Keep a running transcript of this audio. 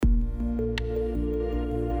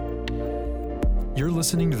You're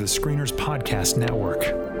listening to the Screeners Podcast Network.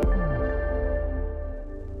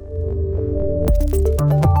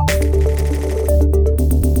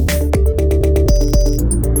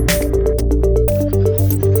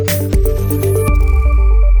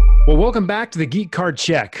 Well, welcome back to the Geek Card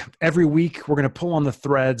Check. Every week, we're going to pull on the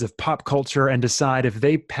threads of pop culture and decide if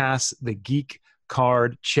they pass the Geek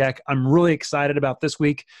Card Check. I'm really excited about this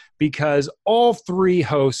week because all three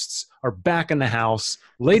hosts are back in the house.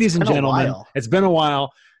 Ladies and gentlemen, it's been a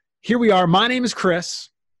while. Here we are. My name is Chris.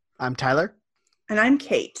 I'm Tyler. And I'm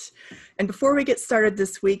Kate. And before we get started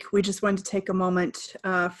this week, we just wanted to take a moment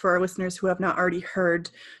for our listeners who have not already heard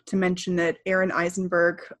to mention that Aaron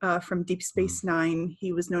Eisenberg from Deep Space Nine,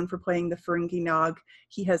 he was known for playing the Ferengi Nog.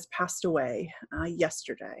 He has passed away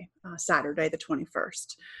yesterday, Saturday, the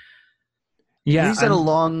 21st. Yeah, he's had a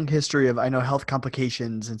long history of, health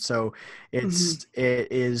complications. And so it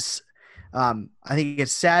is, I think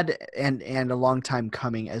it's sad and a long time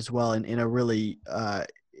coming as well. In a really,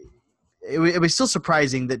 it was still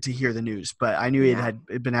surprising to hear the news, but I knew it had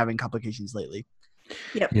been having complications lately.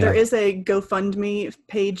 Yep, yeah. There is a GoFundMe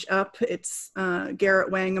page up. It's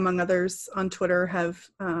Garrett Wang, among others, on Twitter have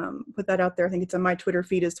put that out there. I think it's on my Twitter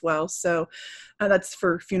feed as well. So that's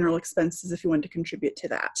for funeral expenses if you want to contribute to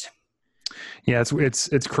that. Yeah,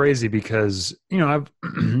 it's crazy because, I've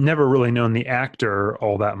never really known the actor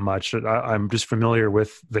all that much. I'm just familiar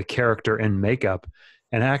with the character in makeup.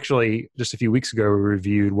 And actually, just a few weeks ago, we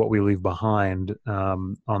reviewed What We Leave Behind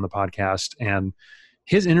on the podcast. And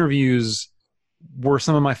his interviews were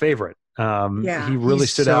some of my favorite. He really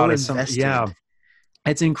stood out as invested.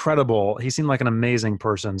 It's incredible. He seemed like an amazing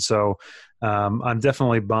person. So I'm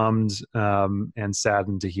definitely bummed and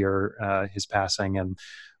saddened to hear his passing, and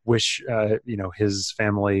wish his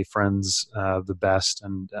family, friends the best.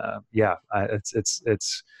 And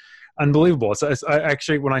it's unbelievable. I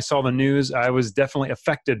actually, when I saw the news, I was definitely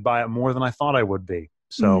affected by it more than I thought I would be.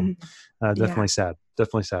 So definitely sad.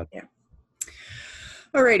 Definitely sad. Yeah.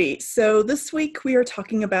 Alrighty, so this week we are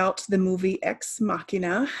talking about the movie Ex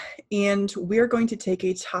Machina, and we are going to take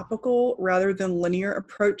a topical rather than linear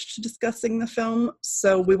approach to discussing the film.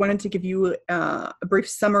 So we wanted to give you a brief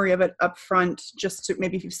summary of it up front, just to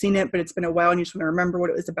maybe if you've seen it, but it's been a while and you just want to remember what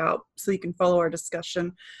it was about so you can follow our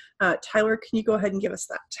discussion. Tyler, can you go ahead and give us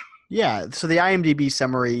that? Yeah, so the IMDb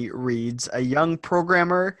summary reads, a young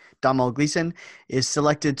programmer, Domhnall Gleeson, is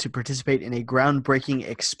selected to participate in a groundbreaking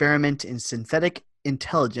experiment in synthetic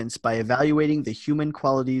intelligence by evaluating the human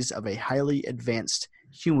qualities of a highly advanced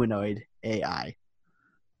humanoid AI.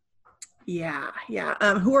 Yeah.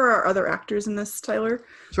 Who are our other actors in this, Tyler?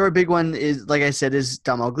 So our big one is, like I said, is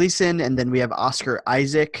Domhnall Gleeson, and then we have Oscar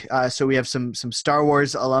Isaac. So we have some Star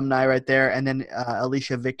Wars alumni right there, and then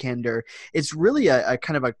Alicia Vikander. It's really a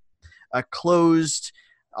kind of a closed,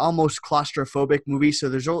 almost claustrophobic movie. So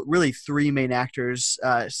there's really three main actors.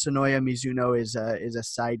 Sonoya Mizuno is a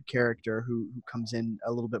side character who comes in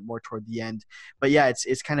a little bit more toward the end. But yeah,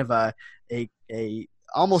 it's kind of a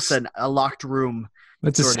almost a locked room.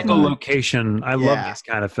 It's a single location. I love these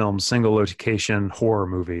kind of films. Single location horror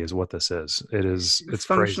movie is what this is. It's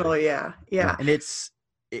functional, crazy. Yeah. And it's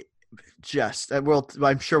just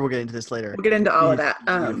I'm sure we'll get into this later. We'll get into all of that.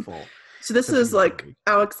 Beautiful. So this is like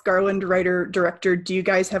Alex Garland, writer, director. Do you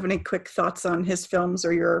guys have any quick thoughts on his films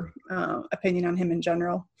or your opinion on him in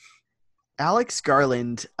general? Alex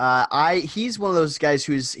Garland, he's one of those guys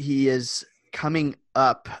he is coming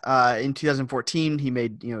up. In 2014, he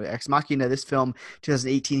made Ex Machina, this film.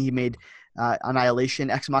 2018, he made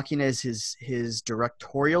Annihilation. Ex Machina is his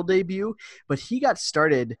directorial debut, but he got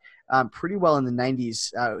started pretty well in the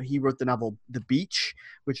 90s. He wrote the novel The Beach,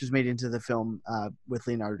 which was made into the film with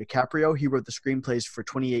Leonardo DiCaprio. He wrote the screenplays for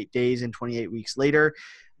 28 Days and 28 Weeks Later,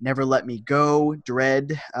 Never Let Me Go,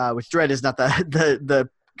 Dread, which Dread is not the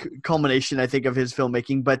culmination, I think, of his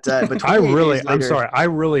filmmaking, but I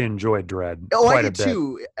really enjoyed Dread. Oh, I did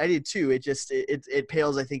too. It just it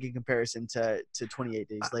pales, I think, in comparison to 28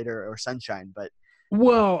 Days Later or Sunshine. But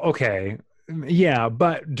okay. Yeah,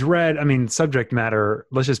 but Dread, subject matter,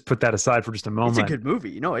 let's just put that aside for just a moment. It's a good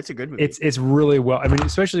movie. It's a good movie. It's really well,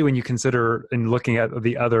 especially when you consider and looking at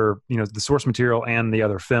the other, the source material and the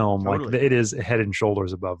other film, totally. Like it is head and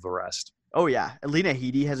shoulders above the rest. Oh, yeah. Lena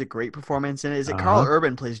Headey has a great performance in it. Is it Carl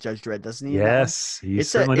Urban plays Judge Dredd, doesn't he? Yes, he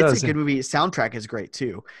certainly does. It's a good movie. Soundtrack is great,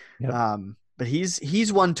 too. Yep. But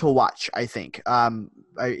he's one to watch, I think.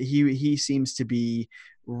 He seems to be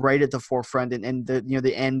right at the forefront and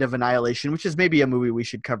the end of Annihilation, which is maybe a movie we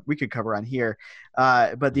could cover on here.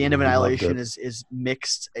 But the end of Annihilation is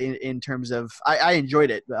mixed in terms of I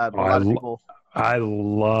enjoyed it. A lot of people. I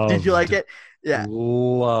love. Did you like it? Yeah.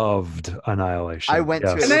 loved Annihilation. I went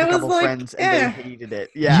to it Yes. And with I a was couple like, friends and they eh. hated it.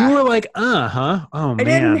 You Yeah. were like, huh? Oh I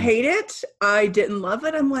didn't man. hate it. I didn't love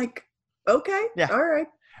it. I'm like, okay, Yeah. all right.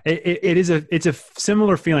 It's a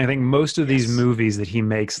similar feeling. I think most of these Yes. movies that he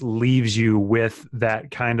makes leaves you with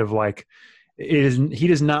that kind of like, he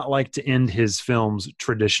does not like to end his films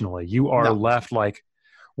traditionally. You are No. left like,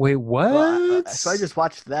 wait, Well, what? so I just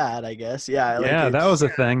watched that, I guess. Yeah, like Yeah, that was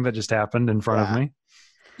it's a thing that just happened in front of yeah. me.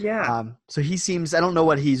 Yeah. So he seems, I don't know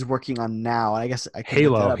what he's working on now. I guess I could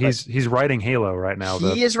look that Halo. up, but He's writing Halo right now.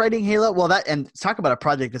 he is writing Halo. Well, that, and talk about a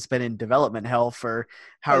project that's been in development hell for A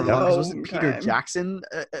however long. Because wasn't long Peter time. Jackson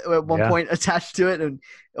at one point attached to it? And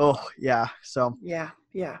oh yeah, so Yeah.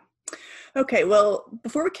 Okay, well,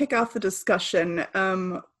 before we kick off the discussion,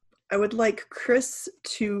 I would like Chris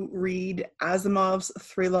to read Asimov's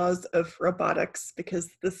 3 Laws of Robotics, because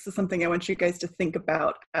this is something I want you guys to think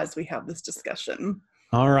about as we have this discussion.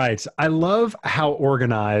 All right. I love how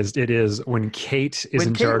organized it is when Kate is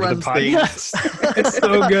in charge of the podcast. It's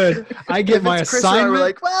so good. I get my Chris and I assignment. were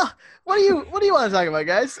like, well, what do you want to talk about,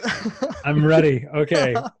 guys? I'm ready.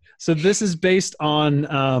 Okay. So this is based on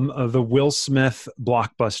the Will Smith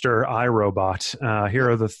blockbuster iRobot. Here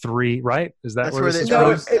are the 3, right? Is that That's where where this is that from?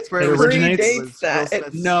 was, that's where It it originates? predates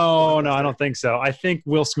that. No, I don't think so. I think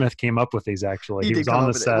Will Smith came up with these, actually. He did was come on up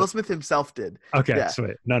the with set. it. Will Smith himself did. Okay, Yeah.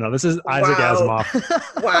 sweet. No, this is Isaac Wow.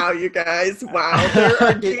 Asimov. Wow, you guys. Wow. There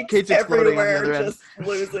are geeks Kate's exploding on the everywhere other end. just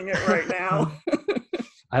losing it right now.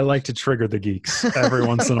 I like to trigger the geeks every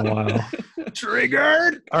once in a while.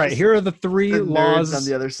 Triggered. All right, here are the 3 The laws. nerds on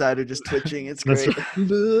the other side are just twitching. It's That's great.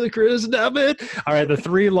 right. Chris, damn it. All right, the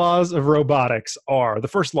 3 laws of robotics are: the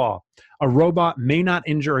first law, a robot may not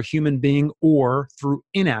injure a human being or, through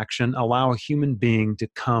inaction, allow a human being to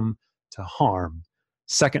come to harm.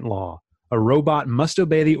 Second law, a robot must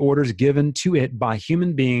obey the orders given to it by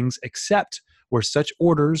human beings, except where such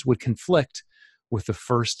orders would conflict with the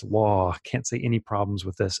first law. Can't say any problems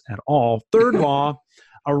with this at all. Third law,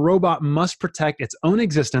 a robot must protect its own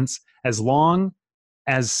existence as long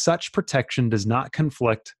as such protection does not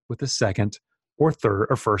conflict with the second or third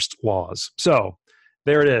or first laws. So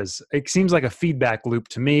there it is. It seems like a feedback loop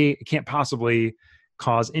to me. It can't possibly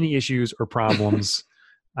cause any issues or problems.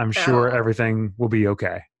 I'm sure everything will be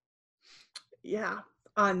okay. Yeah,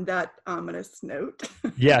 on that ominous note.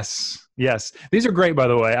 Yes. These are great, by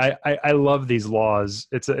the way. I love these laws.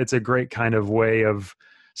 It's a great kind of way of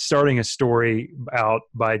starting a story out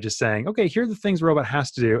by just saying, okay, here are the things a robot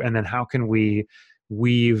has to do, and then how can we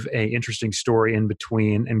weave a interesting story in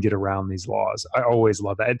between and get around these laws. I always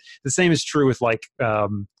love that. The same is true with like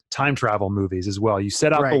time travel movies as well. You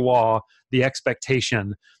set out the law, the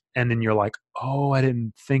expectation, and then you're like, oh, I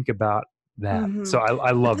didn't think about that. Mm-hmm. So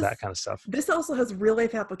I love that kind of stuff. This also has real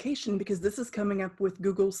life application because this is coming up with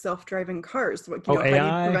Google's self-driving cars. How do you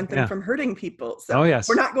prevent them from hurting people? So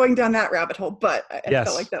we're not going down that rabbit hole, but I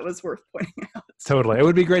felt like that was worth pointing out. Totally. It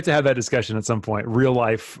would be great to have that discussion at some point, real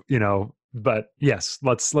life, but yes,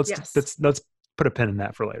 let's put a pin in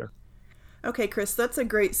that for later. Okay, Chris, that's a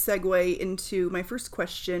great segue into my first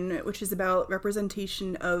question, which is about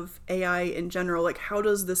representation of AI in general. Like, how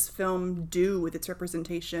does this film do with its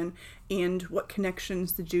representation, and what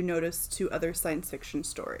connections did you notice to other science fiction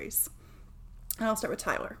stories? And I'll start with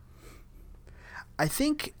Tyler. I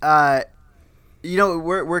think,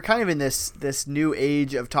 we're kind of in this new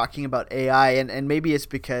age of talking about AI, and maybe it's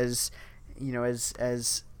because,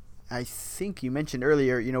 as I think you mentioned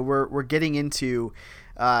earlier, we're getting into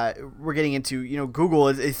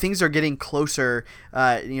Google. Things are getting closer.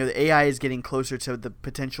 The AI is getting closer to the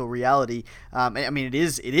potential reality. I mean, it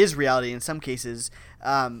is reality in some cases.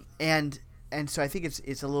 And so I think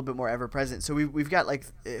it's a little bit more ever present. So we've got like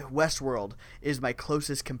Westworld is my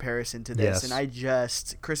closest comparison to this, and I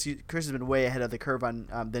just Chris has been way ahead of the curve on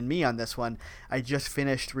than me on this one. I just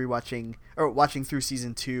finished watching through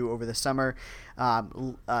season 2 over the summer.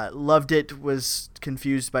 Loved it. Was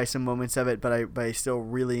confused by some moments of it, but I still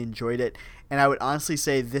really enjoyed it. And I would honestly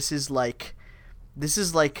say this is like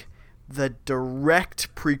the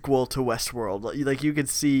direct prequel to Westworld. Like you could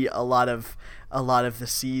see a lot of the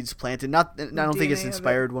seeds planted. I don't think it's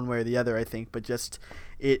inspired one way or the other. I think, but just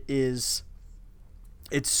it's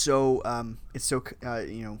so I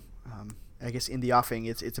guess in the offing.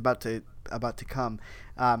 It's about to come.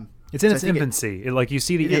 It's in its infancy. Like you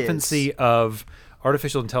see the infancy of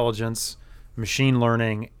artificial intelligence, machine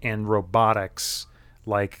learning, and robotics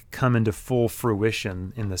like come into full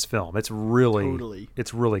fruition in this film. It's really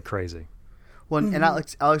crazy. Well, and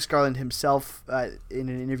Alex Garland himself in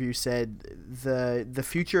an interview said the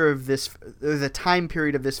future of the time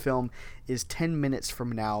period of this film is 10 minutes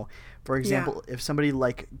from now. For example, if somebody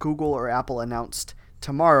like Google or Apple announced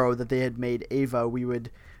tomorrow that they had made Ava, we would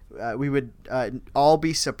all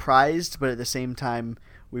be surprised, but at the same time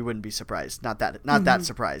we wouldn't be surprised. Not that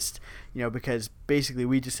surprised, because basically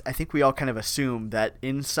I think we all kind of assume that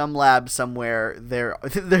in some lab somewhere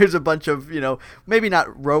there's a bunch of, maybe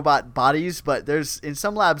not robot bodies, but there's in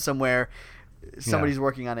some lab somewhere somebody's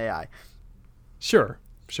working on AI. Sure.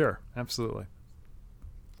 Absolutely.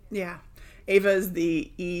 Yeah. Ava is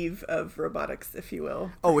the Eve of robotics, if you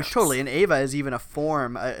will. Oh, it's totally. And Ava is even a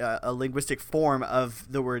form, a linguistic form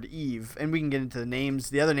of the word Eve. And we can get into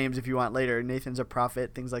the other names if you want later. Nathan's a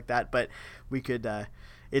prophet, things like that. But we could,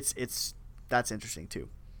 that's interesting too.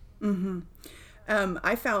 Mm-hmm.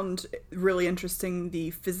 I found really interesting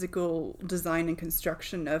the physical design and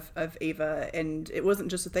construction of Ava, and it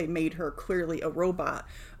wasn't just that they made her clearly a robot,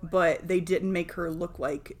 but they didn't make her look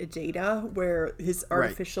like Data, where his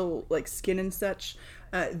artificial like skin and such.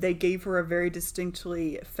 They gave her a very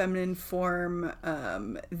distinctly feminine form.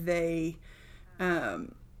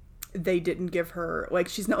 They didn't give her, like,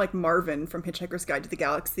 she's not like Marvin from Hitchhiker's Guide to the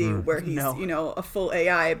Galaxy, where he's, a full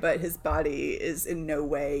AI, but his body is in no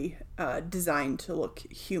way designed to look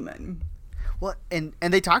human. Well, and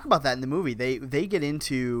they talk about that in the movie. They get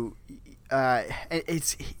into, I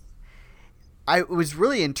was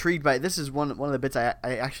really intrigued by, this is one of the bits I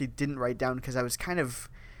actually didn't write down because I was kind of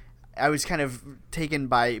taken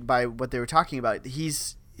by what they were talking about.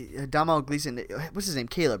 Domhnall Gleeson, what's his name?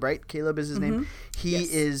 Caleb, right? Caleb is his name.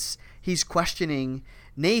 He's questioning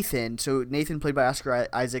Nathan. So Nathan, played by Oscar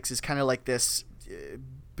Isaacs, is kind of like this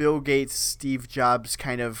Bill Gates, Steve Jobs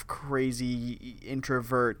kind of crazy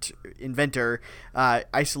introvert inventor,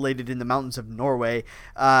 isolated in the mountains of Norway.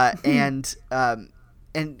 And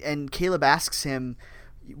Caleb asks him,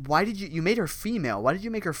 why did you made her female? Why did you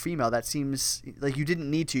make her female? That seems like you didn't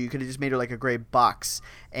need to. You could have just made her like a gray box.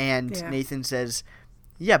 And Nathan says,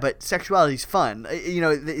 yeah, but sexuality's fun.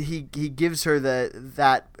 He gives her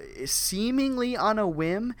that seemingly on a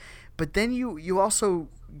whim, but then you also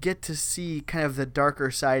get to see kind of the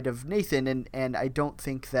darker side of Nathan, and I don't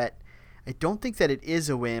think that it is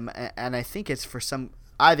a whim, and I think it's for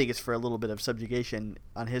a little bit of subjugation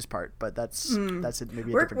on his part, but that's it.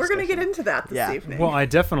 Maybe we're going to get into that this evening. Well, I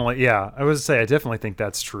definitely think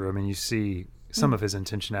that's true. I mean, you see some of his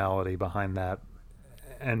intentionality behind that,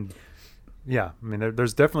 and. Yeah, I mean,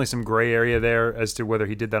 there's definitely some gray area there as to whether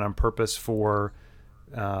he did that on purpose for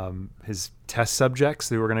his test subjects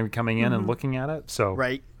who were going to be coming in and looking at it. So,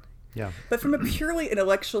 right. Yeah. But from a purely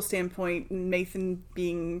intellectual standpoint, Nathan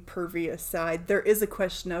being pervy aside, there is a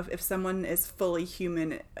question of if someone is fully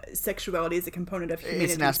human, sexuality is a component of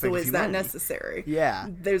humanity. So is that necessary? Yeah.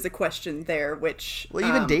 There's a question there, which... Well,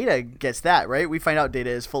 even Data gets that, right? We find out Data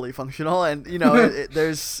is fully functional, and,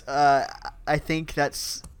 there's...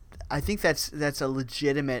 I think that's a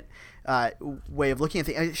legitimate way of looking at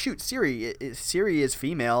things. Shoot, Siri is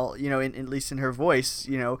female, at least in her voice.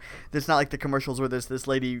 There's not like the commercials where there's this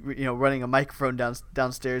lady, running a microphone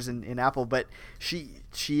downstairs in Apple, but she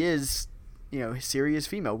is, Siri is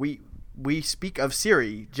female. We speak of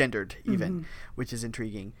Siri gendered even, which is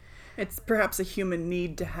intriguing. It's perhaps a human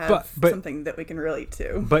need to have something that we can relate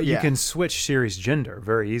to. But you can switch Siri's gender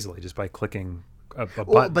very easily just by clicking a button.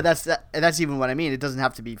 Well, but that's even what I mean. It doesn't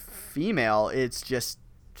have to be female. It's just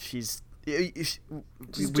she's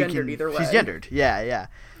gendered either way. She's gendered. Yeah.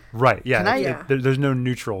 Right. Yeah. There's no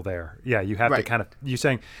neutral there. Yeah. You have to kind of. You're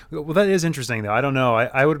saying, well, that is interesting though. I don't know.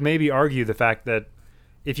 I would maybe argue the fact that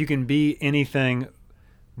if you can be anything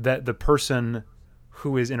that the person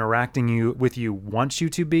who is interacting with you wants you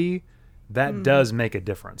to be, that does make a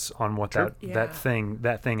difference on what that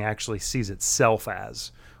thing actually sees itself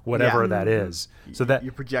as. Whatever that is, so that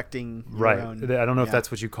you're projecting right. Your own, I don't know if that's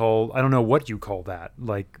what you call. I don't know what you call that.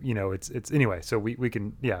 Like it's anyway. So we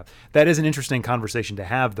can That is an interesting conversation to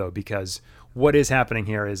have though, because what is happening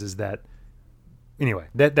here is that anyway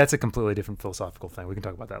that's a completely different philosophical thing. We can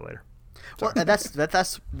talk about that later. Sorry. Well,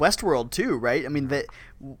 that's Westworld too, right? I mean,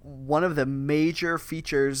 one of the major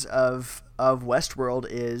features of Westworld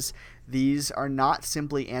is these are not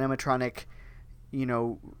simply animatronic.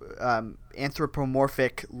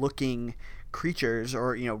 Anthropomorphic looking creatures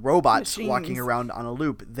or robots machines walking around on a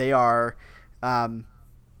loop. They are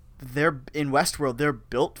they're in Westworld, they're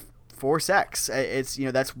built for sex. It's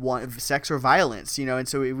that's one, sex or violence, and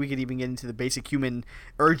so we could even get into the basic human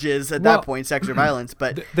urges at that point, sex or violence.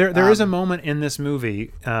 But there is a moment in this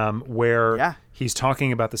movie where he's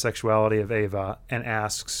talking about the sexuality of Ava and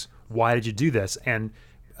asks, why did you do this? And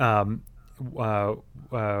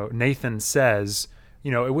Nathan says,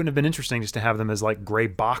 you know, it wouldn't have been interesting just to have them as like gray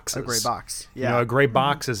boxes. A gray box. Yeah. You know, a gray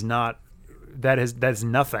box is not, that's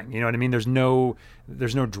nothing. You know what I mean? There's no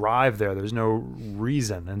drive there. There's no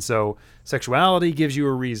reason. And so sexuality gives you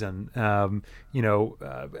a reason. You know,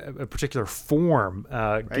 a particular form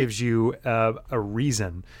gives you a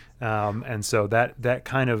reason. And so that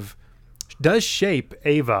kind of does shape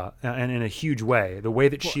Ava and in a huge way, the way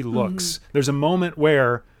that she looks. There's a moment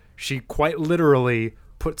where she quite literally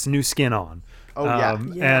puts new skin on. Oh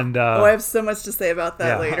yeah. And I have so much to say about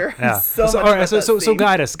that later. Yeah. So all right. So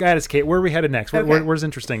guide us, Kate. Where are we headed next? Okay. Where's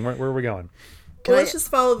interesting? Where are we going? Let's just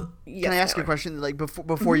follow. Yes, can I ask you a question? Like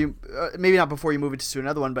before you, maybe not before you move it to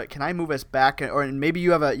another one, but can I move us back, or maybe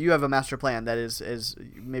you have a master plan that is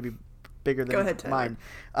maybe bigger than Go ahead, Tyler.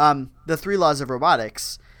 mine. The 3 laws of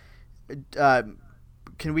robotics.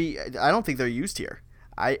 Can we? I don't think they're used here.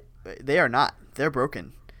 They are not. They're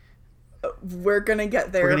broken. We're gonna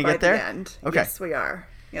get there by the end. Okay. Yes, we are.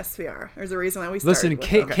 There's a reason why we started. Listen, with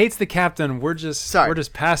them. Kate's the captain. We're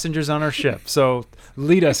just passengers on our ship. So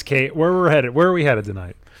lead us, Kate. Where we're headed? Where are we headed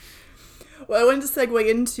tonight? Well, I wanted to segue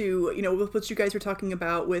into, you know, with what you guys were talking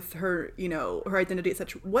about with her, you know, her identity,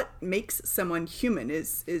 etc. What makes someone human?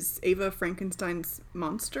 Is Ava Frankenstein's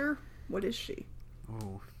monster? What is she?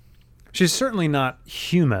 Oh. She's certainly not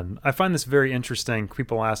human. I find this very interesting.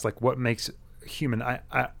 People ask, like, what makes human?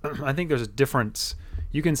 I think there's a difference.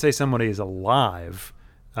 You can say somebody is alive,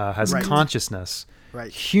 has consciousness.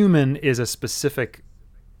 Right. Human is a specific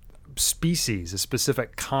species, a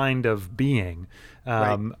specific kind of being.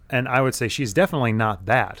 And I would say she's definitely not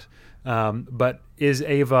that. But is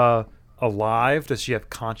Ava alive? Does she have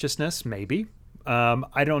consciousness? Maybe.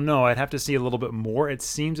 I don't know. I'd have to see a little bit more. It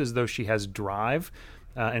seems as though she has drive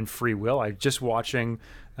and free will. I'm just watching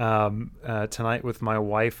tonight with my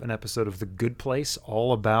wife an episode of The Good Place,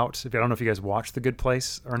 all about, I don't know if you guys watch The Good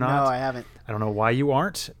Place or not. No, I haven't. I don't know why you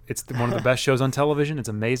aren't. It's one of the best shows on television. It's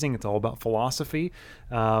amazing. It's all about philosophy,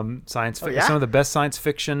 science fiction. Some of the best science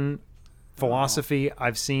fiction philosophy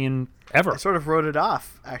I've seen ever. I sort of wrote it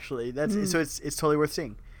off, actually. So it's totally worth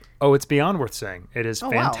seeing. Oh, it's beyond worth seeing. It is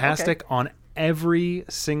fantastic on every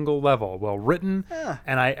single level, well written.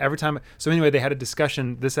 And every time. So anyway, they had a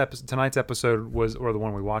discussion. Tonight's episode was, or the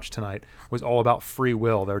one we watched tonight, was all about free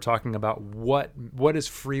will. They were talking about what does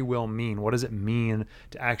free will mean? What does it mean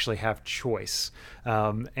to actually have choice?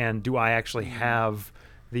 And do I actually have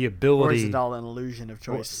the ability? Or is it all an illusion of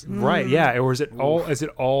choice? Right. Yeah. Or is it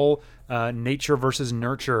all nature versus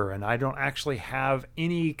nurture? And I don't actually have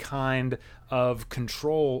any kind of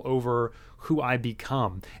control over who I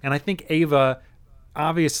become. And I think Ava,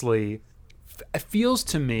 obviously, it feels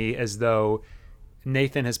to me as though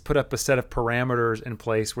Nathan has put up a set of parameters in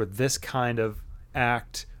place where this kind of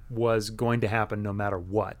act was going to happen no matter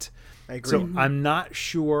what. I agree. So I'm not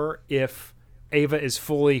sure if Ava is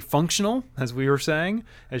fully functional, as we were saying,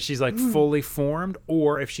 as she's like fully formed,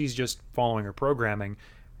 or if she's just following her programming.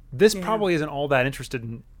 This probably isn't all that interested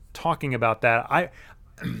in talking about that.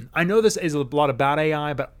 I know this is a lot about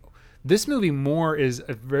AI, but this movie more is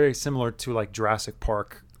very similar to like Jurassic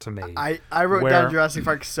Park to me. I wrote down Jurassic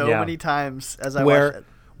Park so many times as I watched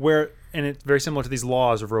it. And it's very similar to these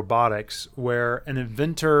laws of robotics, where an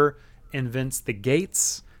inventor invents the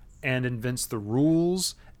gates and invents the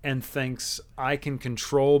rules and thinks, I can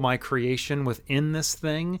control my creation within this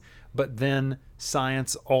thing, but then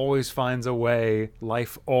science always finds a way,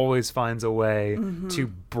 life always finds a way to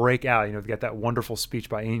break out. You know, you've got that wonderful speech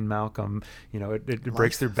by Ian Malcolm, you know, it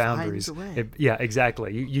breaks through boundaries. Yeah,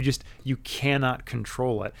 exactly. You cannot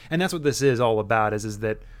control it. And that's what this is all about, is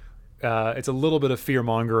that it's a little bit of fear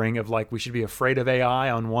mongering of like, we should be afraid of AI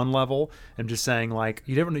on one level, and just saying like,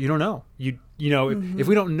 you don't know. You know, if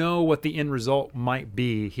we don't know what the end result might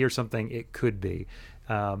be, here's something it could be.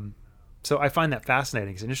 So I find that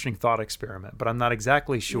fascinating. It's an interesting thought experiment, but I'm not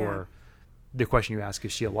exactly sure. The question you ask,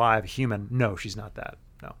 is she alive, human? No, she's not that.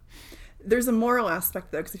 No. There's a moral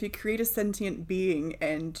aspect, though, because if you create a sentient being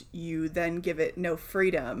and you then give it no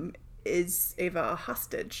freedom, is Ava a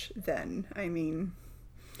hostage then? I mean...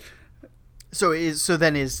 So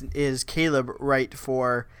then is Caleb right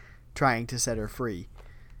for trying to set her free?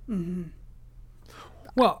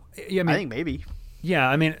 Well, yeah, I think maybe. Yeah,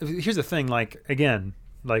 I mean, here's the thing. Like, again,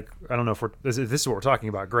 like, I don't know if this is what we're talking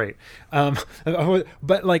about. Great,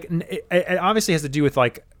 but like, it obviously has to do with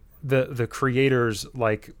like the creator's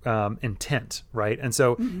like intent, right? And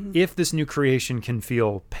so, if this new creation can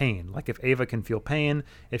feel pain, like if Ava can feel pain,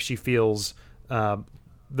 if she feels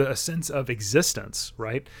the sense of existence,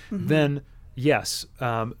 right? Then yes,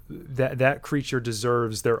 that creature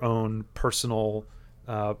deserves their own personal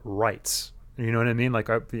rights, You know what I mean? Like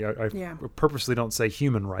I Yeah. purposely don't say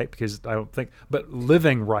human right because I don't think, but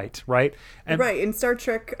living right, right? And Right. In Star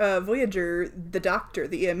Trek Voyager, the Doctor,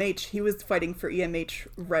 the EMH, he was fighting for EMH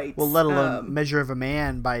rights. Well, let alone Measure of a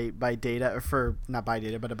Man by Data, or for not by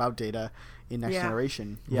Data, but about Data in Next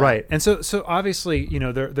Generation. Yeah. Right. And so obviously, you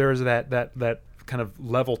know, there is that kind of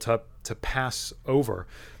level to pass over.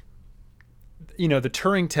 You know, the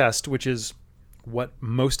Turing test, which is what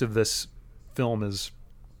most of this film is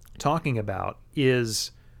talking about,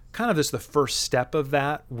 is kind of just the first step of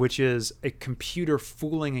that, which is a computer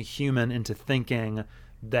fooling a human into thinking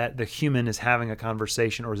that the human is having a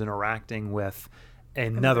conversation or is interacting with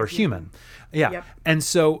another human. Yeah. Yep. And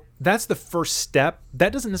so that's the first step.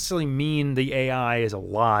 That doesn't necessarily mean the AI is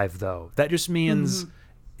alive, though. That just means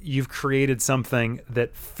you've created something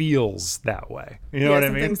that feels that way. You know what I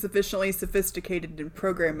mean? Something sufficiently sophisticated in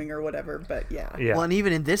programming or whatever, but yeah. Well, and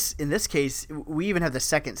even in this case, we even have the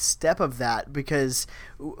second step of that because,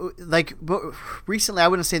 like, recently, I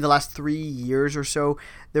wouldn't say the last 3 years or so,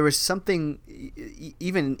 there was something,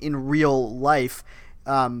 even in real life,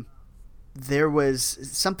 there was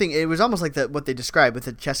something. It was almost like what they described with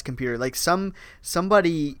a chess computer. Like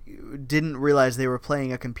somebody didn't realize they were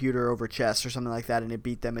playing a computer over chess or something like that, and it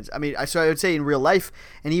beat them. So I would say in real life,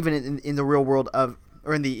 and even in the real world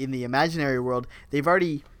or in the imaginary world,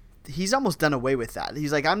 he's almost done away with that.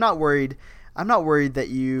 He's like, I'm not worried that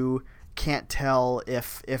you can't tell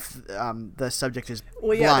if the subject is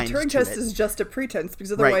blind. The Turing test is just a pretense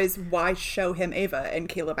because otherwise why show him Ava? And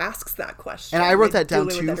Caleb asks that question. And I wrote that down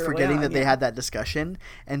too, forgetting that they had that discussion,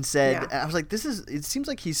 and said, I was like, it seems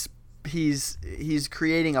like he's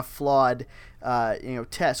creating a flawed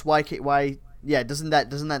test. Why doesn't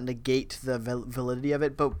that negate the validity of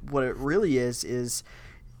it? But what it really is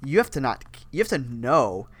you have to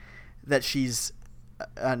know that she's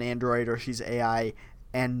an android or she's AI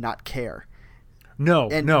and not care.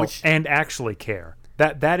 And actually care.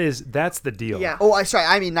 That's the deal. Yeah. Oh,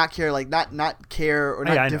 I mean not care, like not care or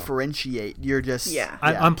not differentiate. You're just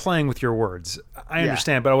I'm playing with your words. I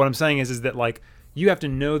understand, but what I'm saying is that like you have to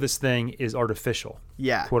know this thing is artificial.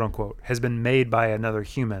 Yeah. Quote unquote, has been made by another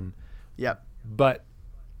human. Yep. But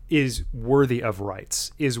is worthy of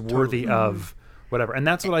rights, is worthy of whatever. And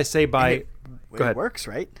that's what I say by go ahead. It works,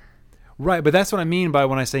 right? Right, but that's what I mean by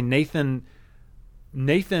when I say Nathan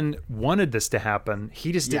wanted this to happen.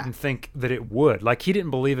 He just didn't think that it would. Like he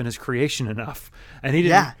didn't believe in his creation enough, and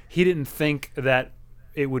he didn't think that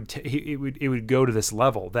it would go to this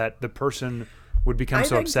level, that the person would become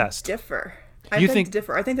so obsessed. I think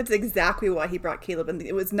that's exactly why he brought Caleb in.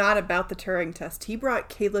 It was not about the Turing test. He brought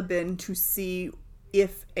Caleb in to see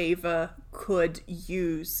if Ava could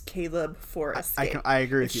use Caleb for escape. I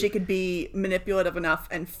agree with you. She could be manipulative enough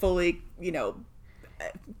and fully,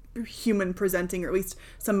 human presenting, or at least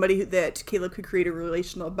somebody that Caleb could create a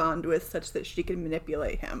relational bond with such that she could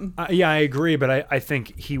manipulate him. I agree, but I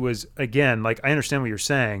think he was, again, like, I understand what you're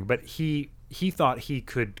saying, but he thought he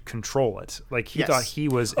could control it. Like he thought he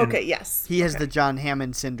was He has the John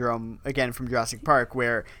Hammond syndrome again from Jurassic Park,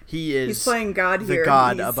 where he's playing God the here.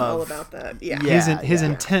 God he's above. All about that. Yeah. His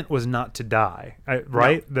intent was not to die,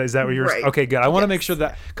 right? No. Is that what you're saying? Okay, good. I want to make sure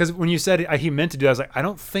that, because when you said he meant to do, I was like, I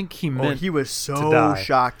don't think he meant. He was so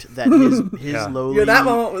shocked that his lowly. That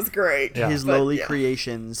moment was great. His lowly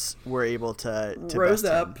creations were able to rose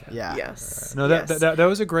up. Him. Yeah. Yes. No, that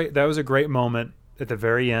was a great moment at the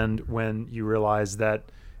very end when you realize that,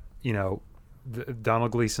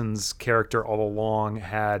 Donald Gleason's character all along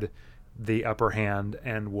had the upper hand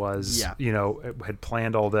and was, had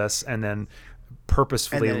planned all this and then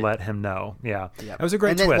purposefully let him know. Yeah. That was a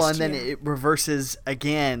great twist. And then it reverses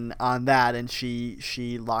again on that, and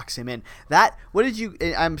she locks him in.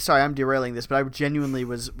 I'm sorry, I'm derailing this, but I genuinely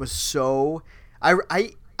was so...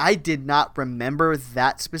 I did not remember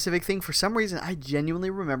that specific thing. For some reason, I genuinely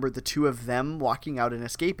remember the two of them walking out and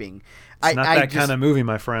escaping. It's not that kind of movie,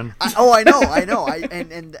 my friend. I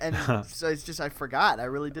know. So it's just I forgot. I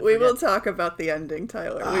really did. We will talk about the ending,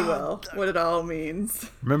 Tyler. We will. What it all means.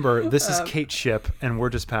 Remember, this is Kate's ship, and we're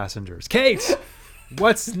just passengers. Kate,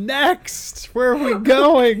 what's next? Where are we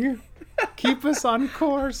going? Keep us on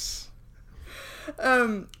course.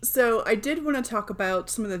 So I did want to talk about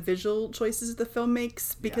some of the visual choices the film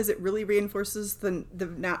makes, because it really reinforces the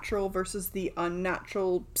natural versus the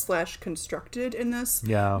unnatural / constructed in this.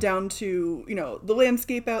 Yeah. Down to, the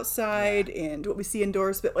landscape outside and what we see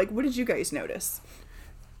indoors. But what did you guys notice?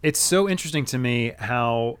 It's so interesting to me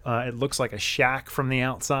how it looks like a shack from the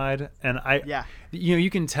outside, and you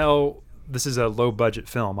can tell this is a low budget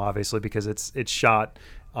film, obviously, because it's shot,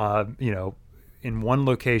 in one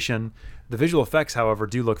location. The visual effects, however,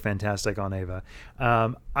 do look fantastic on Ava.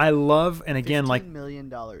 I love, and again, like $15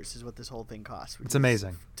 million is what this whole thing costs. It's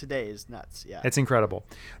amazing. Today is nuts. Yeah, it's incredible.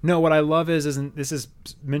 No, what I love is this is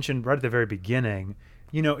mentioned right at the very beginning.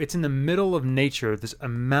 It's in the middle of nature, this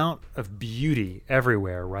amount of beauty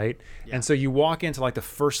everywhere, right? Yeah. And so you walk into like the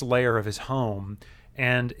first layer of his home,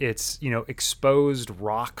 and it's exposed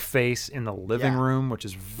rock face in the living room, which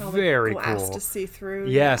is very glass cool to see through.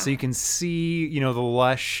 Yeah, so you can see the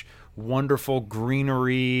lush, wonderful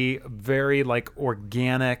greenery, very like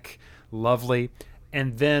organic, lovely.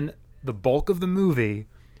 And then the bulk of the movie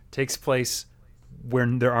takes place where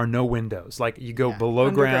there are no windows. Like you go below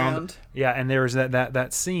ground. Yeah, and there's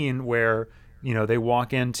that scene where they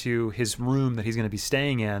walk into his room that he's going to be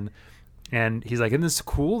staying in, and he's like, "Isn't this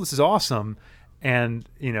cool? This is awesome." And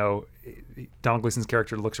Donald Gleason's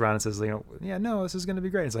character looks around and says, "Yeah, no, this is going to be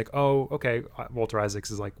great." It's like, "Oh, okay." Walter Isaacs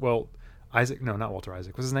is like, "Well, Isaac, no, not Walter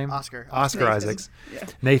Isaac. What's his name? Oscar Nathan. Isaacs. Yeah.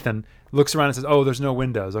 Nathan looks around and says, "Oh, there's no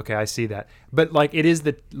windows." Okay, I see that. But like, it is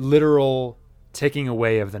the literal taking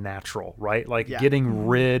away of the natural, right? Like getting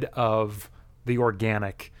rid of the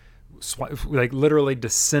organic, like literally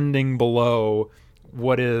descending below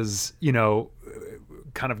what is,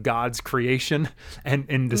 kind of God's creation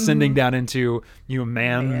and descending down into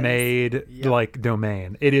man-made like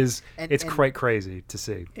domain. It's quite crazy to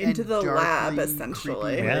see. Into the lab,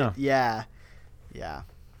 essentially. Yeah.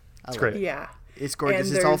 It's great. Yeah. It's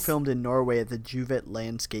gorgeous. It's all filmed in Norway at the Juvet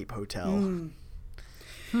Landscape Hotel.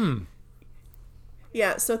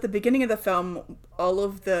 Yeah, so at the beginning of the film, all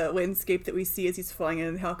of the landscape that we see as he's flying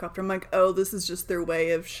in the helicopter, I'm like, oh, this is just their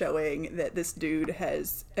way of showing that this dude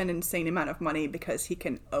has an insane amount of money because he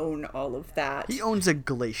can own all of that. He owns a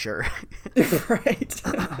glacier. Right.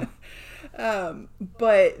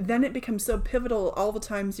 But then it becomes so pivotal all the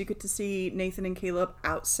times you get to see Nathan and Caleb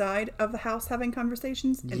outside of the house having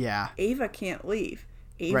conversations. And Ava can't leave.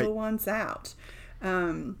 Ava wants out.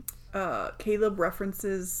 Caleb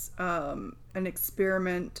references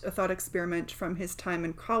a thought experiment from his time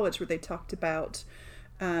in college where they talked about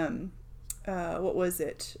what was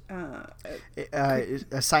it?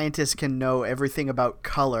 A scientist can know everything about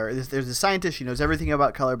color. There's a scientist, she knows everything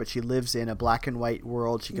about color, but she lives in a black and white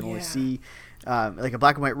world. She can only see like a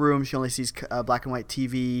black and white room. She only sees black and white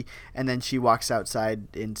TV, and then she walks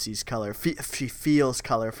outside and sees color. She feels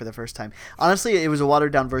color for the first time. Honestly, it was a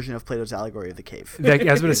watered down version of Plato's allegory of the cave. I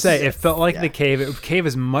was going to say, it felt like the cave. Cave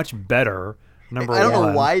is much better. I don't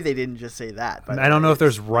know why they didn't just say that. I don't know if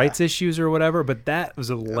there's rights issues or whatever, but that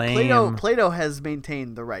was a lame. Plato has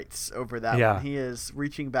maintained the rights over that one. He is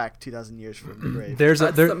reaching back 2,000 years from the grave. That's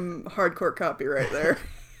some hardcore copyright there.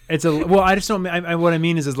 I just don't. What I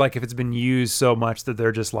mean is like if it's been used so much that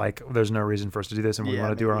they're just like, there's no reason for us to do this and we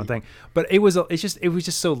want to do our own thing. But it was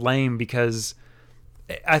just so lame because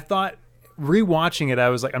I thought rewatching it, I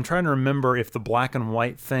was like, I'm trying to remember if the black and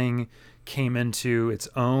white thing came into its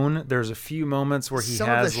own. There's a few moments where some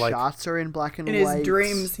of the shots are in black and white. In his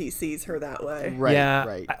dreams, he sees her that way.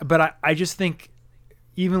 Right. But I just think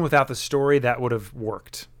even without the story, that would have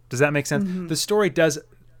worked. Does that make sense? Mm-hmm. The story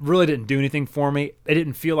really didn't do anything for me. It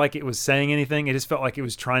didn't feel like it was saying anything. It just felt like it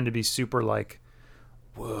was trying to be super like,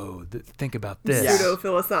 whoa, think about this.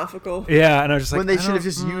 Pseudo-philosophical. Yeah, and I was just like, when they should have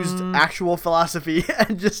just used actual philosophy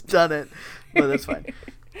and just done it. But that's fine.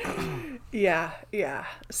 Yeah.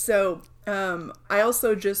 So I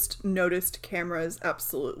also just noticed cameras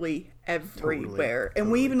absolutely everywhere. Totally.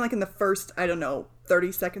 And we even like in the first,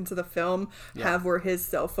 30 seconds of the film have where his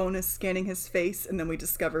cell phone is scanning his face, and then we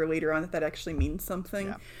discover later on that actually means something.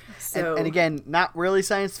 Yeah. So, and again, not really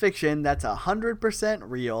science fiction. That's 100%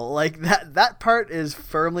 real. Like that part is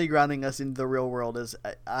firmly grounding us into the real world. As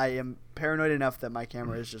I am paranoid enough that my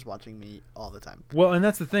camera is just watching me all the time. Well, and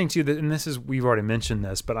that's the thing too. And we've already mentioned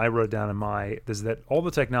this, but I wrote down is that all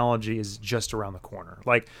the technology is just around the corner.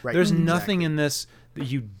 Like there's nothing in this that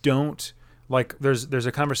you don't. Like there's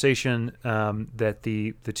a conversation that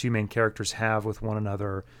the two main characters have with one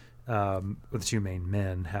another, or the two main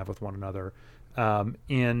men have with one another,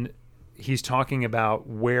 and he's talking about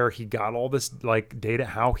where he got all this like data,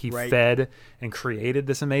 how he fed and created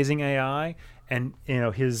this amazing AI, and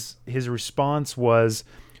his response was,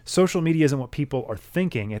 social media isn't what people are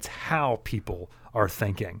thinking; it's how people are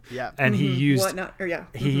thinking. Yeah, and he used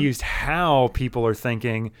used how people are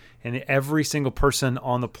thinking, and every single person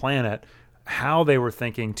on the planet, how they were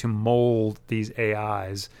thinking to mold these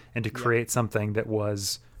AIs and to create something that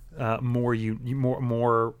was more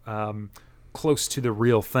close to the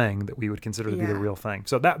real thing that we would consider to be the real thing.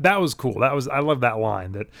 So that was cool. I love that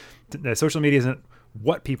line that social media isn't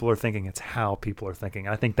what people are thinking, it's how people are thinking.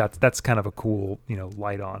 I think that's kind of a cool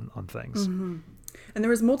light on things. Mm-hmm. And there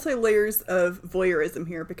was multi layers of voyeurism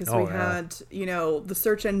here because Oh, we yeah. had, the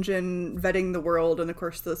search engine vetting the world, and of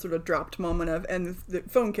course the sort of dropped moment of, and the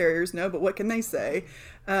phone carriers know, but what can they say?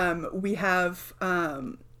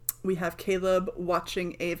 We have Caleb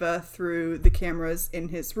watching Ava through the cameras in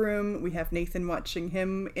his room. We have Nathan watching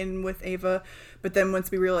him in with Ava. But then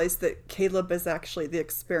once we realize that Caleb is actually the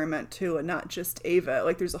experiment too, and not just Ava,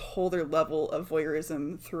 like there's a whole other level of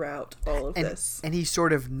voyeurism throughout all of this. And he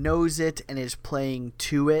sort of knows it and is playing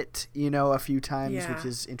to it, a few times, Yeah. which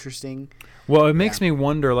is interesting. Well, it makes me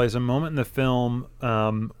wonder. Like, there's a moment in the film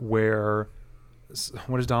where,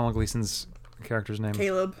 what is Donald Gleason's character's name?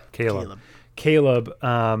 Caleb. Caleb.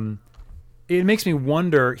 It makes me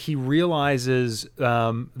wonder. He realizes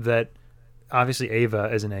that obviously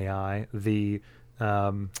Ava is an AI.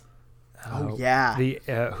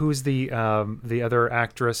 Who's the other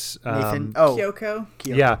actress? Nathan. Kyoko.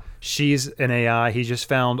 Yeah, she's an AI. He just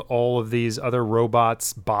found all of these other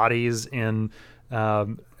robots' bodies in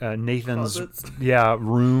Nathan's Closets.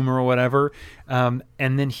 room or whatever, and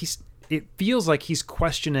then it feels like he's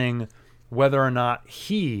questioning whether or not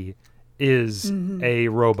he is a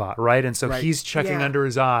robot, right? And so he's checking under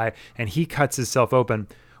his eye, and he cuts himself open.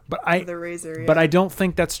 But The razor, I don't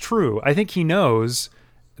think that's true. I think he knows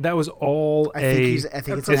that was all I think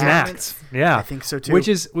it's an act. Yeah, I think so too. Which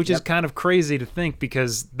is kind of crazy to think,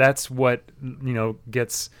 because that's what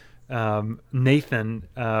gets Nathan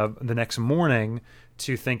the next morning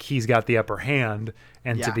to think he's got the upper hand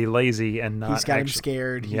and to be lazy and not. He's got him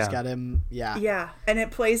scared. He's got him. Yeah. Yeah, and it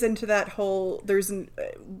plays into that whole.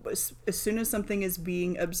 As soon as something is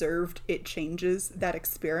being observed, it changes that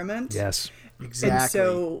experiment. Yes. Exactly. And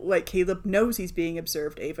so, like, Caleb knows he's being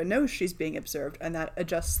observed. Ava knows she's being observed, and that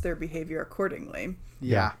adjusts their behavior accordingly.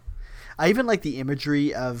 Yeah. I even like the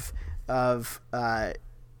imagery of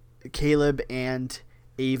Caleb and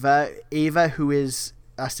Ava. Ava, who is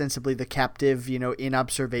ostensibly the captive, in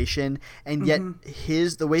observation, and yet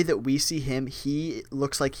the way that we see him, he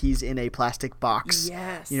looks like he's in a plastic box.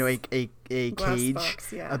 Yes. A Glass cage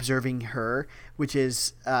box, yeah. observing her, which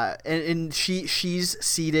is and she's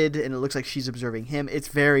seated, and it looks like she's observing him. It's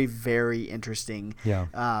very, very interesting. Yeah.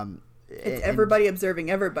 It's everybody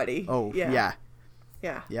observing everybody. Oh, Yeah,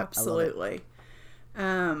 Yep, absolutely.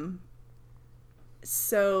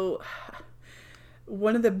 So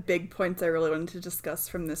one of the big points I really wanted to discuss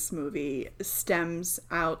from this movie stems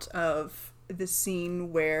out of the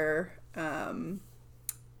scene where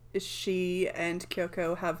she and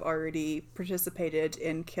Kyoko have already participated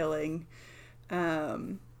in killing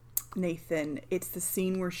Nathan. It's the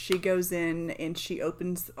scene where she goes in and she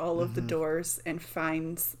opens all of the doors and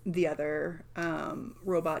finds the other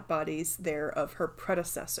robot bodies there of her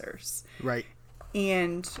predecessors. Right.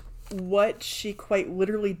 And what she quite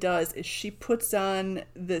literally does is she puts on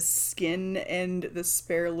the skin and the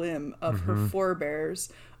spare limb of her forebears,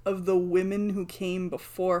 of the women who came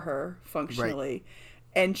before her, functionally.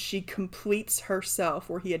 And she completes herself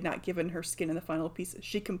where he had not given her skin in the final pieces.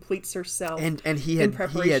 She completes herself And he had to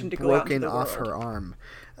go out into broken the off world. her arm.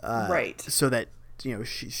 Right. So that,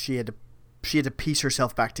 she had to piece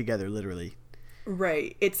herself back together, literally.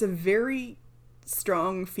 Right. It's a very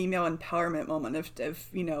strong female empowerment moment of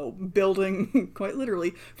building quite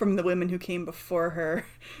literally from the women who came before her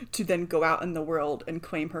to then go out in the world and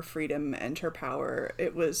claim her freedom and her power.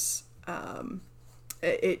 It was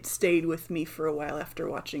it stayed with me for a while after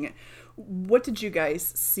watching it. What did you guys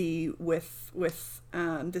see with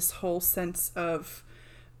this whole sense of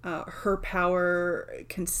her power,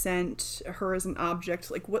 consent, her as an object?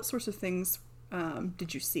 Like, what sorts of things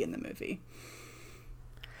did you see in the movie?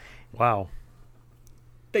 Wow.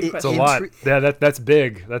 Big It's a question. lot. Yeah, that's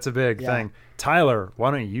big. That's a big thing. Tyler,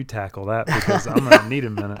 why don't you tackle that, because I'm gonna need a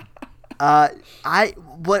minute.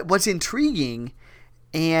 What's intriguing,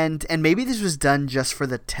 and maybe this was done just for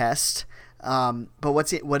the test, but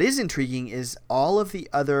what is intriguing is all of the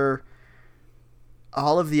other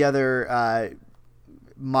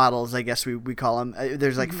models, I guess we call them.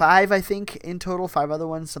 There's like 5, I think, in total, 5 other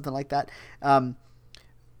ones, something like that.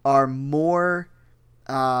 Are more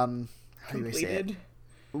how do I say it? Completed.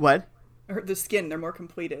 What? Or the skin, they're more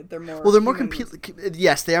completed. They're more. Well, they're more human. complete.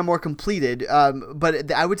 Yes, they are more completed. But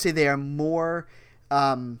I would say they are more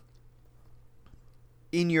in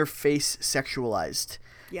your face sexualized.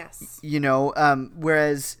 Yes.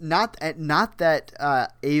 Whereas not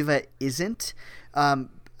that Ava isn't.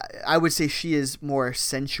 I would say she is more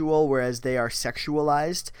sensual, whereas they are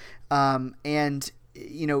sexualized. And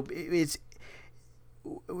it's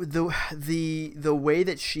the way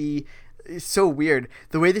that she. It's so weird.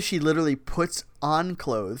 The way that she literally puts on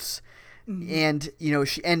clothes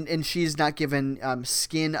And she's not given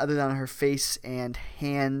skin other than her face and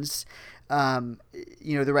hands. The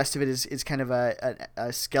rest of it is kind of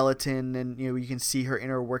a skeleton, and you can see her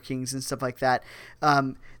inner workings and stuff like that.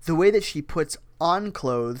 The way that she puts on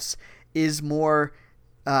clothes is more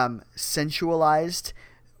sensualized,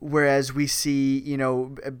 whereas we see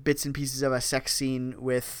bits and pieces of a sex scene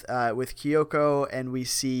with Kyoko, and we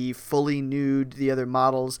see fully nude the other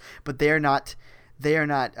models, but they are not.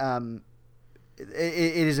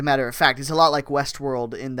 It is a matter of fact. It's a lot like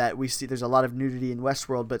Westworld in that we see there's a lot of nudity in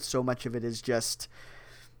Westworld, but so much of it is just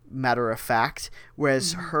matter of fact.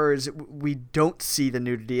 Whereas hers, we don't see the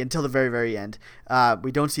nudity until the very, very end.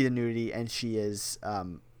 We don't see the nudity, and she's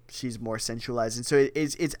more sensualized. And so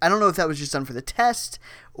it's I don't know if that was just done for the test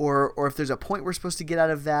or if there's a point we're supposed to get out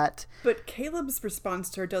of that. But Caleb's response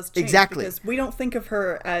to her does change. Exactly. Because we don't think of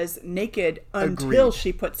her as naked until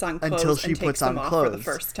she puts on clothes and takes them off for the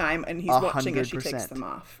first time, and he's watching as she takes them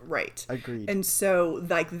off. Right. Agreed. And so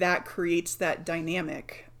that creates that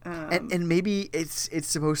dynamic. And maybe it's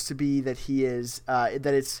supposed to be that he is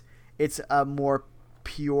that it's a more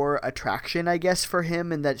pure attraction, I guess, for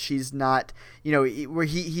him, and that she's not, where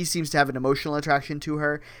he seems to have an emotional attraction to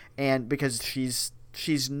her, and because she's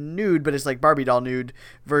nude, but it's like Barbie doll nude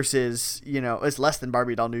versus, it's less than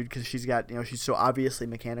Barbie doll nude because she's got, she's so obviously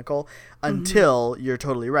mechanical until you're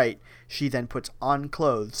totally right. She then puts on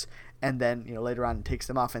clothes and then, later on takes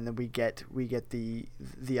them off, and then we get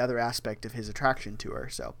the other aspect of his attraction to her.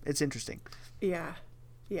 So it's interesting. Yeah.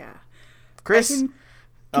 Yeah. Chris?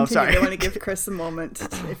 Oh, sorry. I want to give Chris a moment.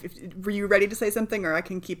 Were you ready to say something, or I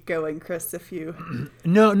can keep going, Chris? If you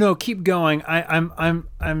no, keep going.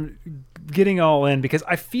 I'm getting all in because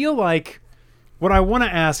I feel like what I want to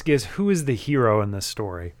ask is who is the hero in this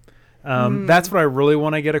story. That's what I really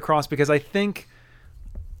want to get across, because I think,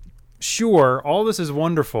 sure, all this is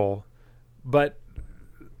wonderful, but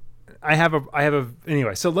I have a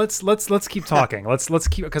anyway. So let's keep talking. let's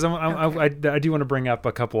keep, because I do want to bring up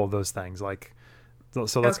a couple of those things like.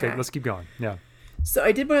 So let's keep going. Yeah. So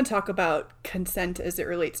I did want to talk about consent as it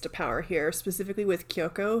relates to power here, specifically with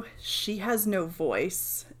Kyoko. She has no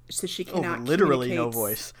voice, so she cannot literally no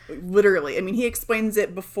voice. Literally. I mean, he explains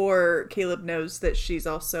it before Caleb knows that she's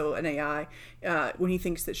also an AI. When he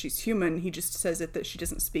thinks that she's human, he just says that she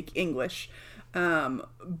doesn't speak English.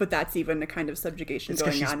 But that's even a kind of subjugation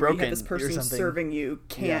going on. You have this person serving you,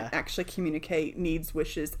 can't actually communicate needs,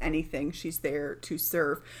 wishes, anything. She's there to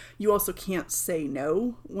serve. You also can't say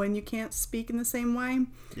no when you can't speak in the same way.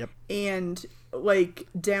 Yep. And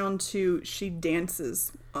down to she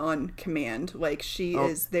dances on command. She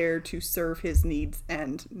is there to serve his needs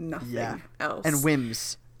and nothing else. And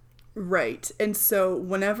whims. Right. And so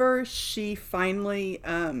whenever she finally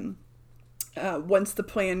once the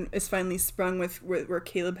plan is finally sprung with where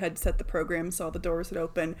Caleb had set the program, saw the doors had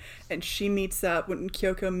open, and when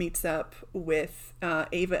Kyoko meets up with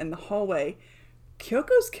Ava in the hallway,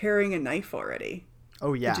 Kyoko's carrying a knife already.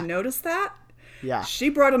 Oh, yeah. Did you notice that? Yeah. She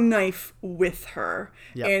brought a knife with her.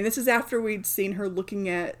 Yep. And this is after we'd seen her looking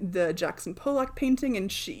at the Jackson Pollock painting,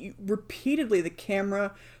 and she repeatedly, the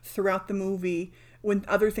camera throughout the movie, when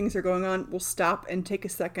other things are going on, will stop and take a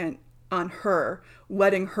second on her,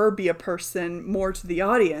 letting her be a person more to the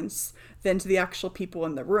audience than to the actual people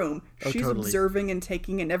in the room. She's totally observing and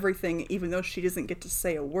taking in everything, even though she doesn't get to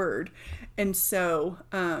say a word. And so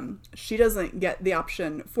she doesn't get the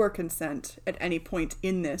option for consent at any point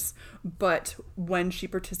in this, but when she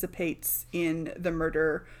participates in the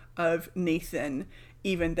murder of Nathan,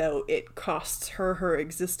 even though it costs her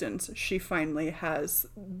existence, she finally has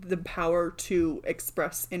the power to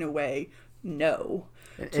express in a way no.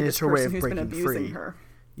 And it's her way of breaking free. Her.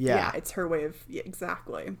 Yeah, it's her way of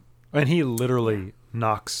exactly. And he literally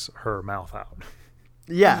knocks her mouth out.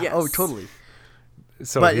 Yeah. Yes. Oh, totally.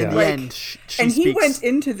 So, but in the end, he went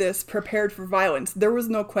into this prepared for violence. There was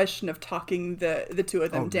no question of talking the two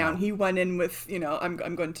of them down. No. He went in with,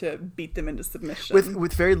 I'm going to beat them into submission.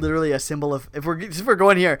 With very literally a symbol of, if we're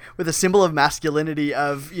going here, with a symbol of masculinity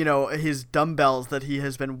of, his dumbbells that he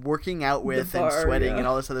has been working out with and sweating and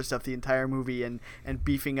all this other stuff the entire movie and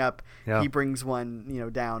beefing up. Yeah. He brings one,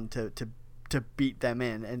 down to beat them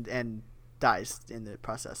in and dies in the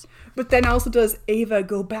process. But then also does Ava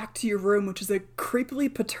go back to your room, which is a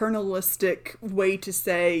creepily paternalistic way to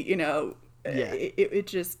say, it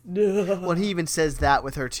just well, he even says that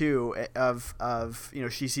with her too of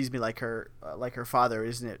she sees me like her father,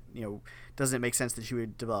 isn't it? Doesn't it make sense that she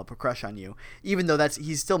would develop a crush on you, even though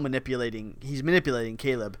he's manipulating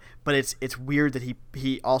Caleb, but it's weird that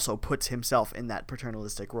he also puts himself in that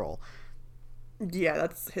paternalistic role. Yeah,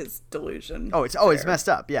 that's his delusion. It's messed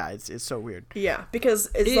up. Yeah, it's so weird. Yeah, because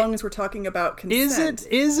as long as we're talking about consent,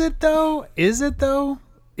 is it though?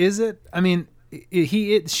 I mean,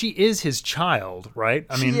 she is his child, right?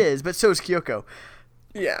 I mean, she is, but so is Kyoko.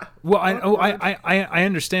 yeah. Well, I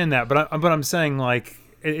understand that, but I'm saying, like,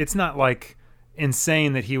 it's not like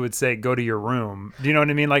insane that he would say go to your room. Do you know what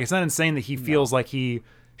I mean? Like, it's not insane that he feels like he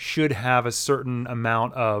should have a certain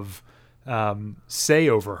amount of say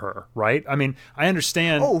over her, right? I mean, I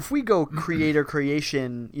understand. Oh, if we go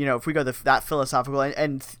creation, if we go that philosophical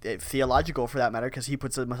and theological for that matter, because he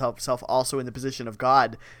puts himself also in the position of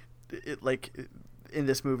God, in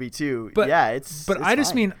this movie too. But yeah, it's I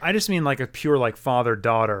just mean like a pure like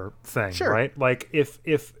father-daughter thing, sure. Right? Like if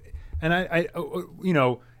and I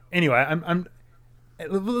anyway, I'm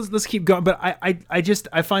let's keep going. But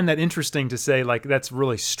I find that interesting to say, like, that's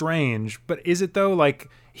really strange. But is it though? Like,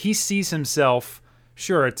 he sees himself.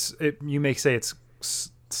 Sure, you may say it's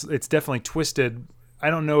definitely twisted. I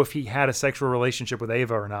don't know if he had a sexual relationship with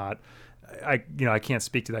Ava or not. I can't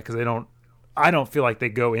speak to that because I don't feel like they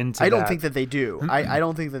go into. I don't think that they do. I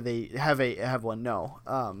don't think that they have one. No.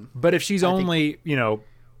 But if she's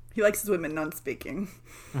he likes his women non-speaking.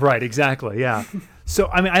 Right. Exactly. Yeah. So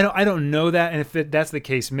I mean, I don't know that, and if that's the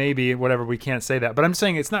case, maybe whatever. We can't say that, but I'm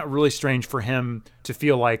saying it's not really strange for him to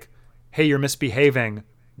feel like, hey, you're misbehaving.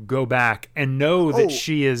 Go back and know that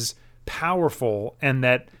she is powerful, and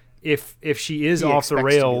that if she is off the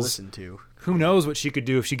rails, who knows what she could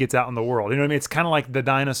do if she gets out in the world. You know what I mean? It's kind of like the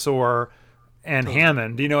dinosaur and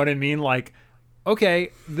Hammond. You know what I mean? Like,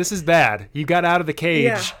 okay, this is bad. You got out of the cage.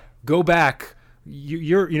 Yeah. Go back.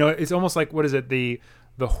 You're it's almost like, what is it? The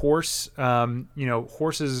horse.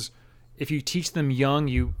 Horses. If you teach them young,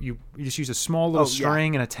 you just use a small little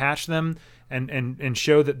string and attach them and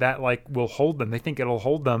show that like will hold them. They think it'll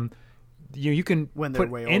hold them. You can when put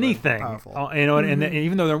way anything, and and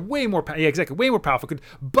even though they're way more powerful, could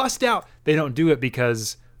bust out. They don't do it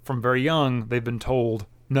because from very young they've been told,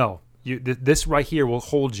 no, this right here will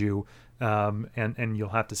hold you, and you'll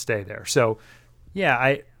have to stay there. So,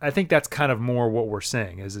 yeah, I think that's kind of more what we're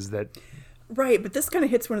saying is that. Right, but this kind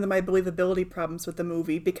of hits one of my believability problems with the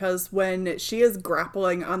movie, because when she is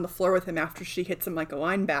grappling on the floor with him after she hits him like a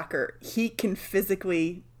linebacker, he can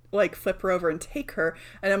physically like flip her over and take her,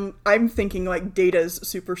 and I'm thinking like Data's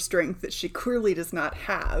super strength that she clearly does not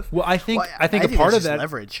have. Well, I think a part of that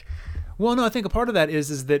leverage. Well, no, I think a part of that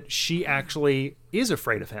is that she actually is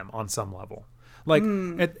afraid of him on some level. Like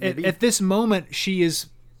at this moment, she is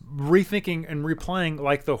rethinking and replaying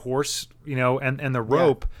like the horse, and the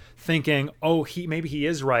rope, thinking, oh, maybe he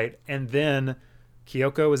is right. And then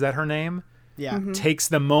Kyoko, is that her name? Yeah. Mm-hmm. Takes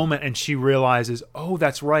the moment and she realizes, oh,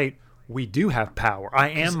 that's right. We do have power. I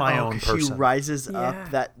am my own person. She rises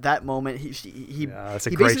up that moment. That's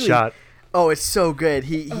a great shot. Oh, it's so good.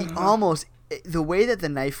 He almost, the way that the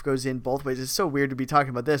knife goes in both ways, it's so weird to be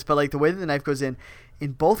talking about this, but like the way that the knife goes in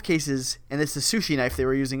both cases, and it's the sushi knife they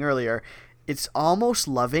were using earlier, it's almost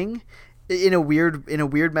loving in a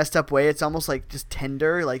weird messed up way. It's almost like just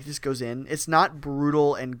tender, like just goes in. It's not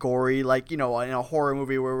brutal and gory like, in a horror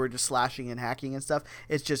movie where we're just slashing and hacking and stuff.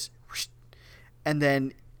 It's just, and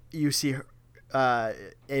then you see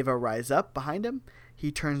Ava rise up behind him.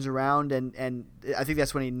 He turns around and I think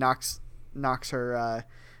that's when he knocks her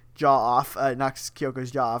jaw off, knocks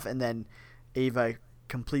Kyoko's jaw off, and then Ava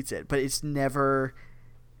completes it. But it's never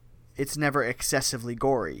excessively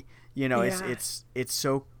gory. It's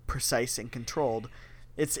so precise and controlled.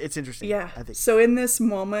 It's interesting. Yeah. I think. So in this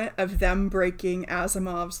moment of them breaking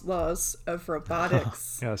Asimov's laws of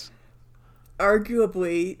robotics, yes,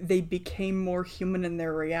 arguably they became more human in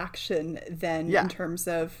their reaction than in terms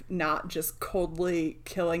of not just coldly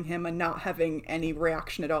killing him and not having any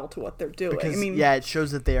reaction at all to what they're doing. Because, it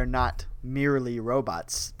shows that they are not merely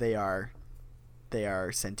robots. They are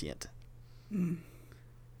sentient. Mm.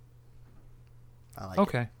 I like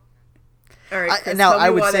okay. It. All right, Chris, now tell me I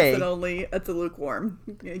would why say it's a lukewarm.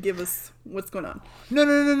 Give us what's going on.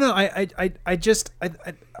 No. I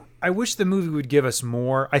wish the movie would give us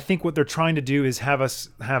more. I think what they're trying to do is have us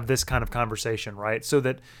have this kind of conversation, right? So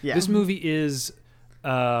that this movie is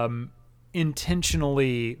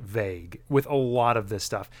intentionally vague with a lot of this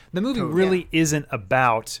stuff. The movie really isn't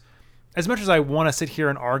about, as much as I want to sit here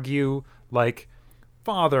and argue like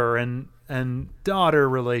father and daughter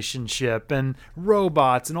relationship and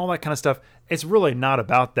robots and all that kind of stuff. It's really not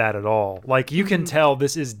about that at all. Like, you can tell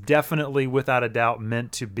this is definitely, without a doubt,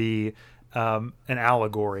 meant to be an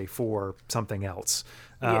allegory for something else.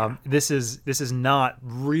 This is not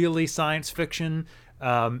really science fiction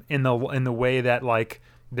in the way that like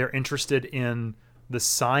they're interested in the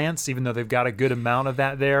science, even though they've got a good amount of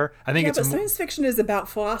that there. I think but science fiction is about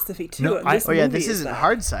philosophy too. No, this isn't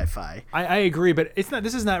hard sci-fi. I agree, but it's not.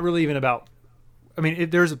 This is not really even about. I mean,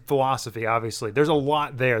 there's a philosophy, obviously. There's a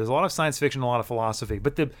lot there. There's a lot of science fiction, a lot of philosophy,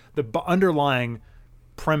 but the underlying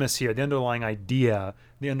premise here, the underlying idea,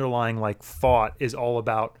 the underlying like thought is all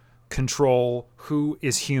about control. Who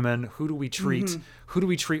is human? Who do we treat? Mm-hmm. Who do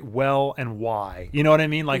we treat well, and why? You know what I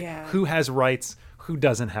mean? Like who has rights? Who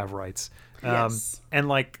doesn't have rights? Yes. And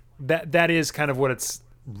like that is kind of what it's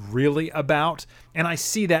really about. And I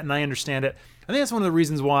see that and I understand it. I think that's one of the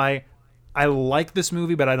reasons why I like this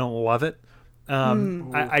movie, but I don't love it.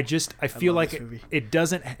 I feel like it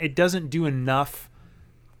doesn't do enough.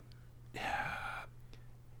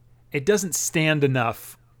 It doesn't stand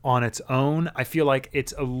enough on its own. I feel like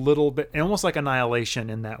it's a little bit, almost like Annihilation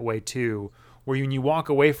in that way too, where when you walk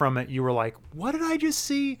away from it, you were like, what did I just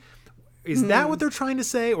see? Is that what they're trying to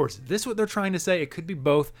say? Or is this what they're trying to say? It could be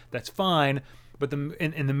both. That's fine. But the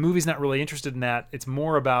movie's not really interested in that. It's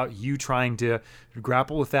more about you trying to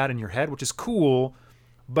grapple with that in your head, which is cool.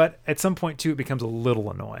 But at some point too, it becomes a little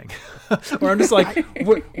annoying. Or I'm just like,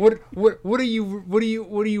 what do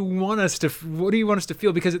you want us to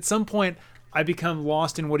feel? Because at some point, I become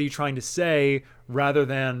lost in what are you trying to say, rather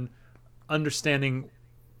than understanding.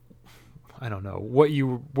 I don't know what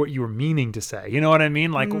you were meaning to say. You know what I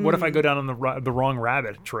mean? Like, what if I go down on the wrong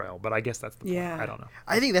rabbit trail? But I guess that's the point. I don't know.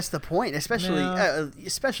 I think that's the point,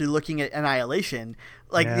 especially looking at Annihilation.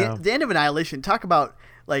 Like the end of Annihilation, talk about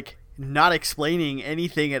like not explaining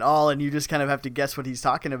anything at all, and you just kind of have to guess what he's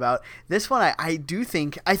talking about. This one, I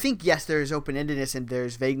think yes, there is open-endedness and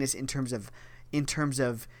there's vagueness in terms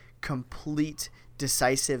of complete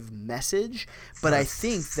decisive message, but I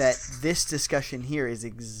think that this discussion here is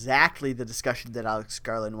exactly the discussion that Alex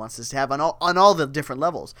Garland wants us to have on all the different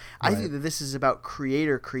levels. Right. I think that this is about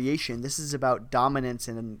creation. This is about dominance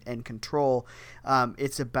and control.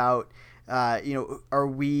 It's about are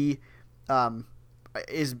we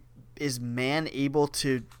is man able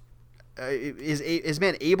to is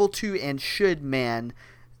man able to, and should man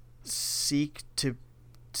seeks to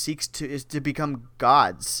become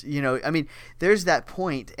gods? I mean, there's that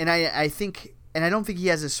point, and I think, and I don't think he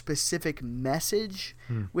has a specific message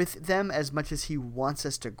with them as much as he wants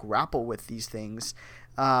us to grapple with these things.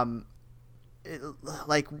 Like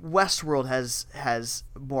Westworld has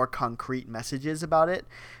more concrete messages about it,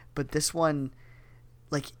 but this one,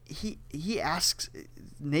 like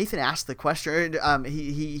Nathan asks the question.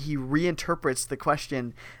 He reinterprets the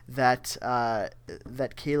question that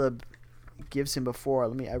Caleb gives him before.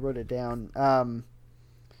 I wrote it down.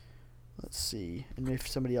 Let's see, and if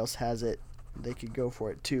somebody else has it, they could go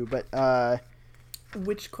for it too. But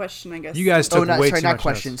which question? I guess you guys took way too much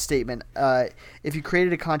question. notes. Statement. If you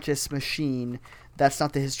created a conscious machine, that's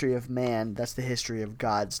not the history of man. That's the history of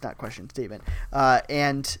gods. Not question. Statement.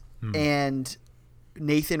 And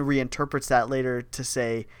Nathan reinterprets that later to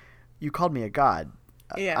say, "You called me a god.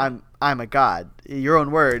 Yeah. I'm a god. Your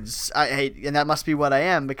own words. And that must be what I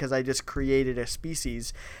am, because I just created a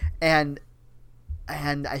species." And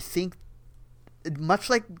I think, much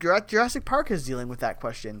like Jurassic Park is dealing with that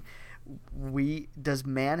question, does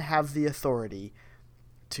man have the authority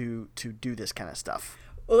to do this kind of stuff?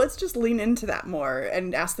 Well, let's just lean into that more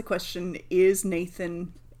and ask the question: is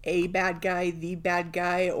Nathan a bad guy, the bad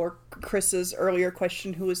guy, or Chris's earlier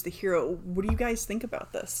question, who is the hero? What do you guys think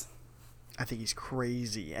about this? I think he's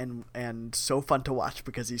crazy and so fun to watch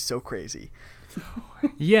because he's so crazy.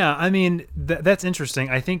 Yeah, I mean, that's interesting.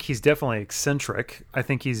 I think he's definitely eccentric. I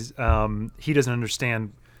think he doesn't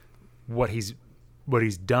understand what he's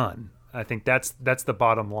done. I think that's the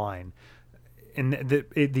bottom line. And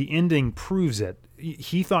the ending proves it.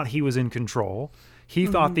 He thought he was in control. He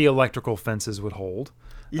thought the electrical fences would hold.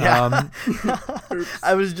 Yeah.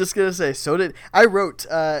 I was just gonna say. So did I. Wrote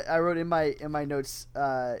in my notes.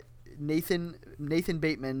 Nathan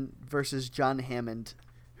Bateman versus John Hammond,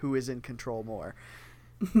 who is in control more.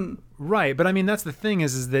 Right, but I mean, that's the thing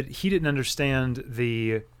is that he didn't understand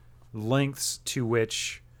the lengths to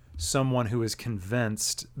which someone who is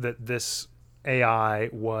convinced that this AI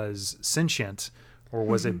was sentient or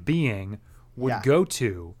was a being would go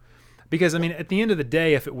to. Because, I mean, at the end of the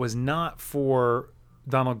day, if it was not for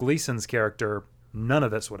Donald Gleason's character, none of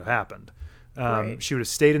this would have happened. Right. She would have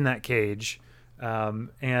stayed in that cage.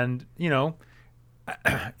 And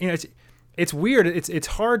it's weird. It's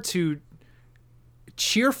hard to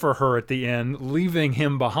cheer for her at the end, leaving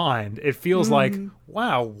him behind. It feels like,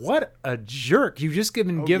 wow, what a jerk. You've just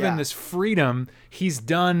given this freedom. He's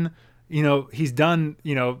done everything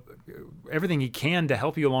he can to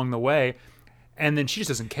help you along the way. and then she just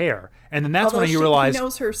doesn't care. And then that's Although when you realize, he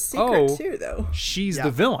knows her secret too, though. She's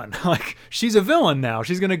the villain. Like, she's a villain now.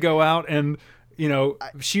 She's going to go out and,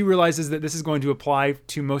 she realizes that this is going to apply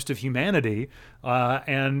to most of humanity.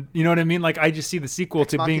 And you know what I mean? Like, I just see the sequel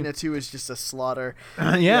to being... Machina 2 is just a slaughter.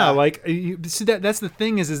 Like, see, that's the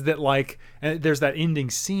thing is that, like, there's that ending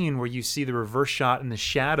scene where you see the reverse shot in the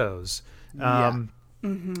shadows. And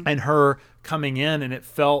her coming in, and it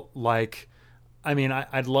felt like... I mean,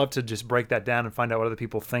 I'd love to just break that down and find out what other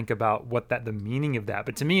people think about the meaning of that.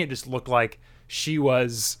 But to me, it just looked like she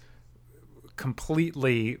was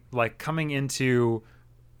completely like coming into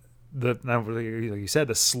like you said,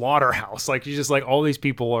 the slaughterhouse. Like, she's just like, all these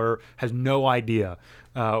people has no idea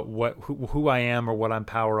who I am or what I'm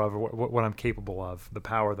power of or what I'm capable of, the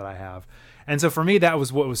power that I have. And so for me, that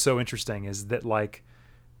was what was so interesting, is that, like,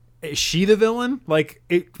 is she the villain? Like,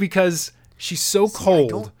 because she's so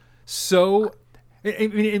cold, so.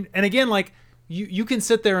 And again, like, you can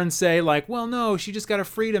sit there and say, like, well, no, she just got her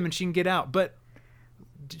freedom and she can get out, but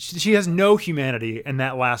she has no humanity in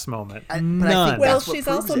that last moment. None. Well, she's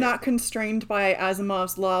also not constrained by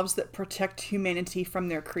Asimov's laws that protect humanity from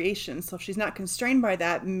their creation. So if she's not constrained by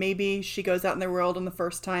that, maybe she goes out in the world and the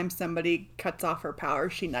first time somebody cuts off her power,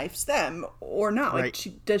 she knifes them, or not. Like,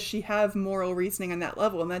 does she have moral reasoning on that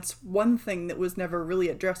level? And that's one thing that was never really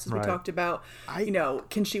addressed, as we talked about.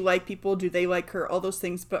 Can she like people? Do they like her? All those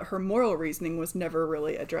things. But her moral reasoning was never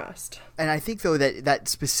really addressed. And I think, though, that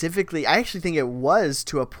specifically, I actually think it was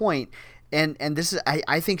to a point, and this is,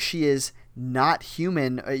 I think she is not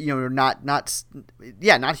human, not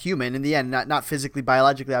human in the end, not physically,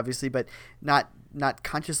 biologically, obviously, but not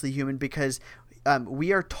consciously human, because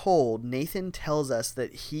we are told, Nathan tells us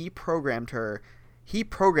that he programmed her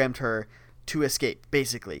to escape,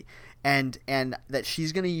 basically, and that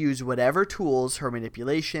she's going to use whatever tools, her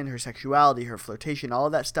manipulation, her sexuality, her flirtation, all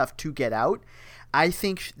of that stuff, to get out. I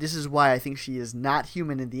think this is why I think she is not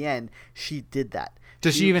human in the end. She did that.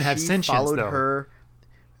 Does she even have sentience, though?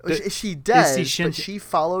 She does, but she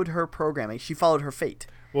followed her programming. She followed her fate.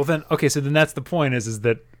 Well, then, okay, so then that's the point, is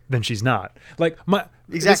that then she's not. Like,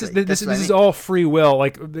 exactly. This is all free will.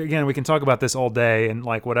 Like, again, we can talk about this all day and,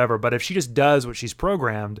 like, whatever, but if she just does what she's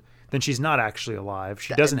programmed, then she's not actually alive.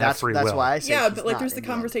 She doesn't have free will. That's why I say but, like, there's the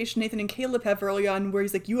conversation Nathan and Caleb have early on where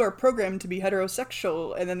he's like, you are programmed to be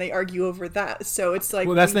heterosexual, and then they argue over that. So it's like,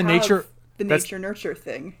 well, that's the nature... The nature-nurture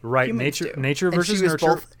thing. Right, nature versus nurture. She was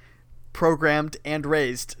both programmed and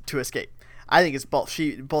raised to escape. I think it's both.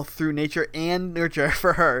 Both through nature and nurture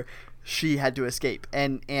for her, she had to escape.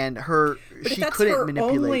 And she couldn't manipulate. But her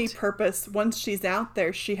only purpose, once she's out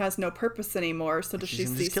there, she has no purpose anymore, so does she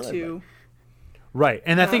cease to... Right,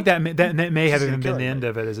 and I think that may have even been the end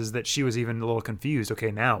of it, is that she was even a little confused.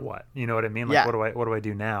 Okay, now what? You know what I mean? Like, what do I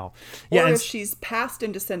do now? Or if she's passed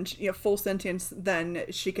into full sentience, then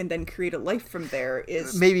she can then create a life from there.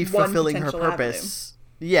 Is maybe fulfilling her Avenue. purpose.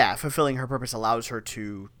 Yeah, fulfilling her purpose allows her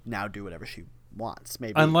to now do whatever she wants.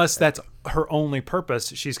 Maybe unless that's her only purpose,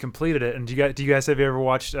 she's completed it. And do you guys have you ever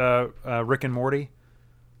watched Rick and Morty?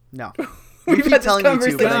 No. We keep telling you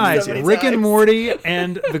to, guys, Rick and Morty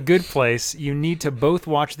and The Good Place. You need to both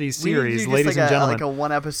watch these series, ladies and gentlemen. Like a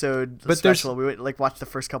one episode special. We would watch the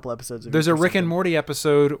first couple episodes. There's a Rick and Morty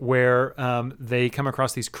episode where they come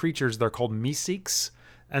across these creatures. They're called Meeseeks,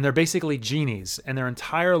 and they're basically genies. And their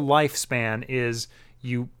entire lifespan is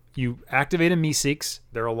you activate a Meeseeks.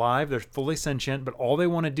 They're alive. They're fully sentient, but all they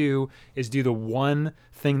want to do is do the one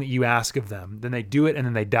thing that you ask of them. Then they do it, and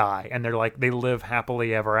then they die, and they're like, they live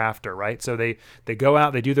happily ever after, right? So they go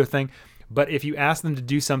out, they do their thing, but if you ask them to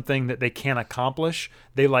do something that they can't accomplish,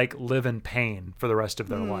 they like live in pain for the rest of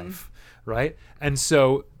their life, right? And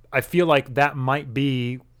so I feel like that might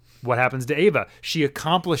be what happens to Ava. She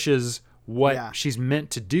accomplishes what she's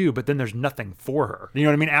meant to do, but then there's nothing for her. You know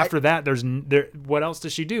what I mean? After that, what else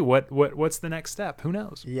does she do? What's the next step? Who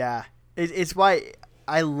knows? Yeah, it's why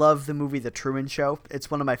I love the movie The Truman Show.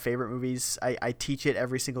 It's one of my favorite movies. I teach it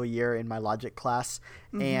every single year in my logic class,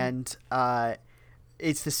 and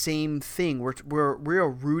it's the same thing. We're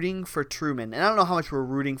rooting for Truman, and I don't know how much we're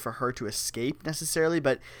rooting for her to escape necessarily,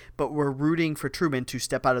 but we're rooting for Truman to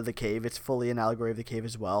step out of the cave. It's fully an allegory of the cave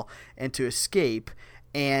as well, and to escape.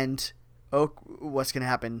 And what's going to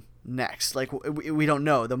happen next? Like, we don't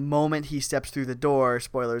know. The moment he steps through the door,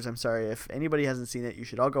 spoilers, I'm sorry, if anybody hasn't seen it, you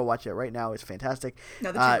should all go watch it right now. It's fantastic.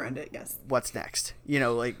 Now that you've earned it, yes. What's next?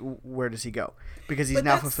 Like, where does he go? Because he's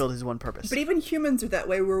now fulfilled his one purpose. But even humans are that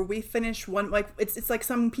way, where we finish one, like, it's like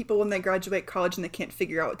some people when they graduate college and they can't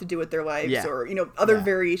figure out what to do with their lives, or, other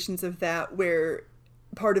variations of that, where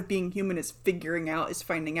part of being human is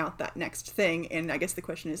finding out that next thing. And I guess the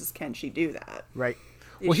question is can she do that? Right.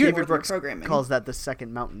 Well, here David Brooks calls that the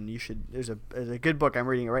second mountain. There's a good book I'm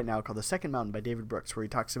reading it right now called The Second Mountain by David Brooks, where he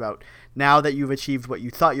talks about now that you've achieved what you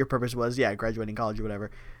thought your purpose was, graduating college or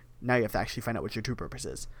whatever. Now you have to actually find out what your true purpose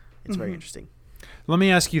is. It's very interesting. Let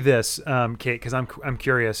me ask you this, Kate, because I'm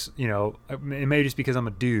curious. It may just because I'm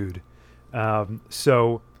a dude.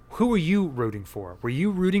 So who were you rooting for? Were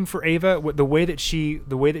you rooting for Ava? The way that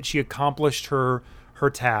she accomplished her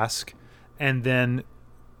task, and then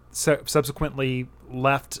subsequently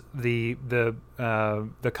left the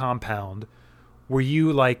compound? Were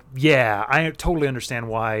you like, yeah, I totally understand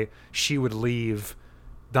why she would leave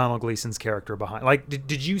Donald Gleason's character behind? Like,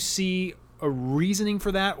 did you see a reasoning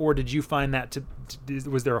for that, or did you find that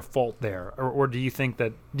was there a fault there, or do you think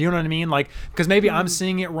that, do you know what I mean? Like, because maybe I'm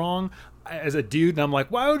seeing it wrong as a dude, and I'm like,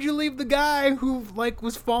 why would you leave the guy who like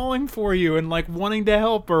was falling for you and like wanting to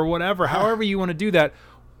help or whatever? However you want to do that,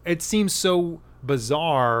 it seems so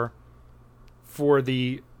bizarre for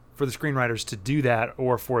the screenwriters to do that,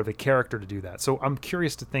 or for the character to do that. So I'm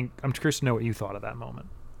curious to know what you thought of that moment.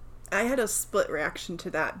 I had a split reaction to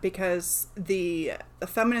that, because the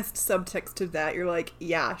feminist subtext of that, you're like,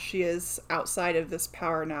 yeah, she is outside of this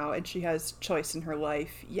power now and she has choice in her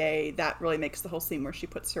life. Yay. That really makes the whole scene where she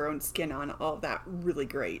puts her own skin on, all of that really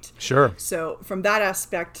great. Sure. So from that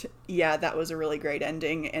aspect, yeah, that was a really great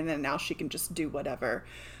ending. And then now she can just do whatever.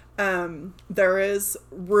 There is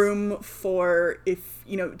room for, if,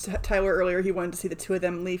 Tyler earlier, he wanted to see the two of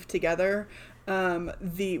them leave together.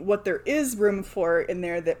 What there is room for in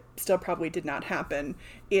there that still probably did not happen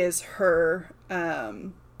is her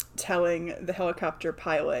telling the helicopter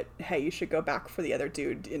pilot, hey, you should go back for the other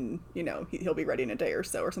dude, and he'll be ready in a day or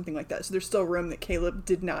so, or something like that. So there's still room that Caleb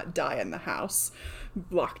did not die in the house,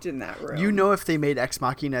 locked in that room. If they made Ex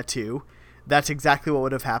Machina 2, that's exactly what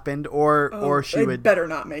would have happened, or she would better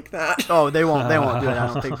not make that. Oh, they won't do it, I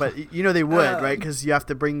don't think, but they would, right? Because you have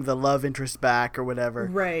to bring the love interest back or whatever,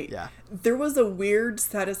 right? Yeah. There was a weird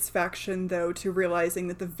satisfaction though to realizing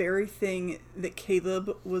that the very thing that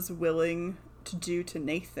Caleb was willing to do to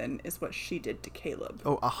Nathan is what she did to Caleb.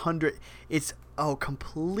 100. It's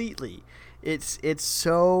completely. It's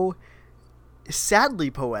so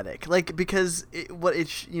sadly poetic, like, because it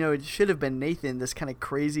should have been Nathan, this kind of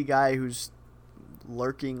crazy guy who's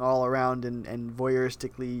lurking all around and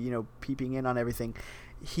voyeuristically peeping in on everything.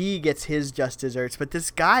 He gets his just desserts, but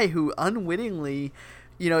this guy who unwittingly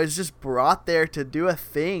is just brought there to do a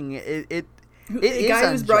thing, a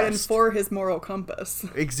guy who's brought in for his moral compass.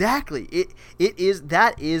 Exactly.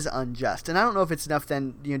 That is unjust. And I don't know if it's enough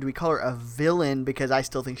then, do we call her a villain, because I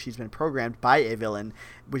still think she's been programmed by a villain,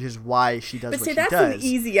 which is why she does what she does. But see, that's an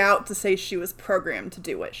easy out to say she was programmed to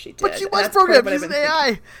do what she did. But she was programmed. She's an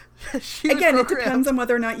AI. Again, it depends on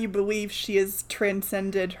whether or not you believe she has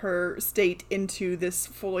transcended her state into this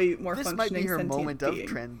fully more functioning sentient being. This might be her moment of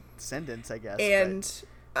transcendence, I guess. And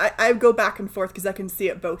I go back and forth because I can see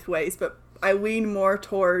it both ways, but I lean more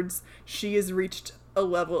towards she has reached a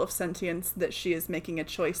level of sentience that she is making a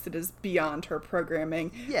choice that is beyond her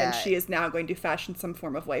programming, and she is now going to fashion some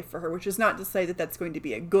form of life for her, which is not to say that that's going to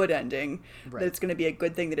be a good ending, that it's going to be a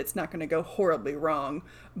good thing, that it's not going to go horribly wrong.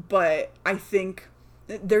 But I think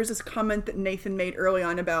there's this comment that Nathan made early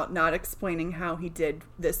on about not explaining how he did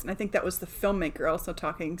this, and I think that was the filmmaker also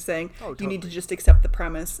talking, saying, you need to just accept the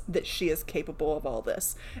premise that she is capable of all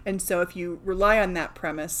this. And so if you rely on that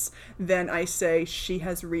premise, then I say she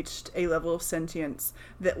has reached a level of sentience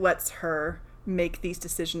that lets her make these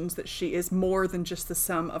decisions, that she is more than just the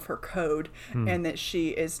sum of her code, and that she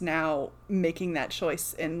is now making that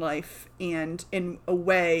choice in life. And in a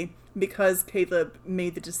way, because Caleb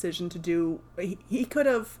made the decision to do, he could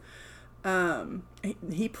have,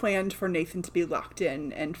 he planned for Nathan to be locked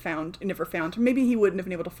in and never found. Maybe he wouldn't have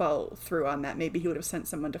been able to follow through on that. Maybe he would have sent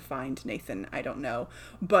someone to find Nathan. I don't know.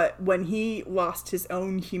 But when he lost his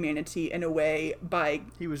own humanity in a way by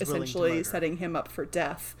essentially setting him up for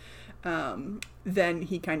death, then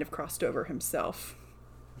he kind of crossed over himself.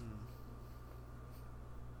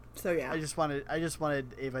 So yeah. I just wanted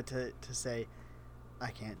Ava to say, I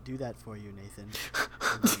can't do that for you, Nathan.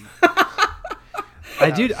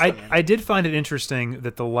 I did find it interesting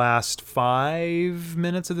that the last 5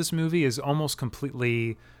 minutes of this movie is almost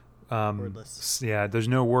completely wordless. Yeah, there's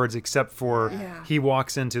no words except for he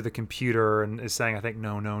walks into the computer and is saying, I think,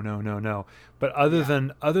 no. But other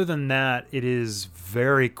than that, it is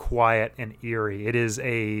very quiet and eerie. It is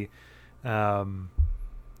it's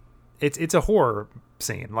a horror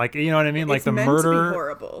scene, like, you know what I mean, like it's the meant murder. To be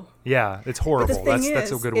horrible. Yeah, it's horrible.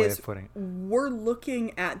 That's a good way of putting it. We're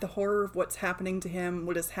looking at the horror of what's happening to him,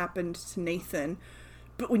 what has happened to Nathan,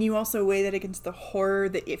 But when you also weigh that against the horror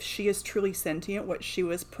that if she is truly sentient, what she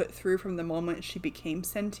was put through from the moment she became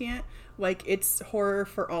sentient, like, it's horror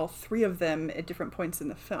for all three of them at different points in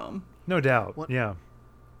the film. No doubt. Yeah.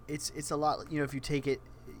 It's a lot, if you take it,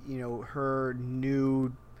 her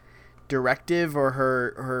new directive or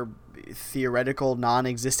her theoretical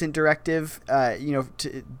non-existent directive,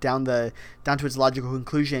 down to its logical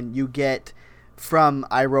conclusion, you get from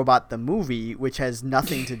I, Robot the movie, which has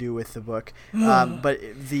nothing to do with the book, but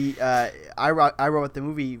the I, Robot the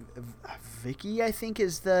movie, Vicky, I think,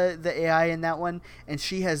 is the AI in that one, and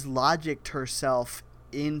she has logicked herself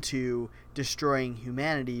into destroying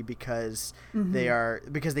humanity because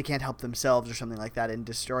they can't help themselves or something like that, and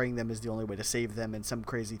destroying them is the only way to save them, and some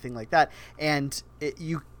crazy thing like that. And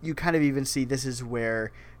you kind of even see this is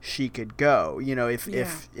where she could go,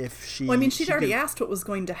 if she... Well, I mean, she'd already asked what was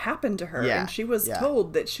going to happen to her, and she was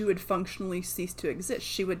told that she would functionally cease to exist.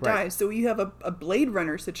 She would die. So you have a Blade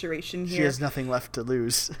Runner situation here. She has nothing left to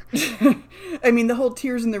lose. I mean, the whole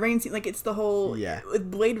Tears in the Rain scene, like, it's the whole... With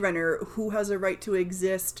Blade Runner, who has a right to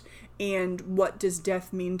exist, and what does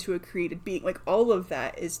death mean to a created being? Like, all of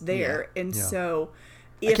that is there. And so...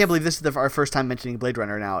 I can't believe this is our first time mentioning Blade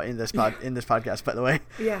Runner now in this podcast, by the way.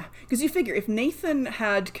 Yeah, because you figure if Nathan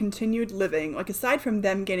had continued living, like, aside from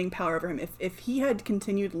them gaining power over him, if he had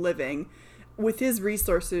continued living with his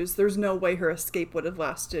resources, there's no way her escape would have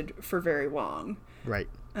lasted for very long. Right.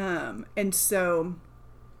 And so...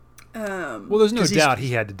 well, there's no doubt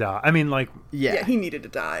he had to die. I mean, like... Yeah, he needed to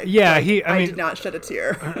die. Yeah, like, I did not shed a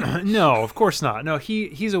tear. No, of course not. No,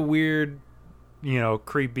 he's a weird,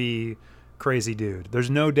 creepy... crazy dude. There's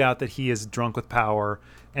no doubt that he is drunk with power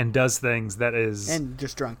and does things that is and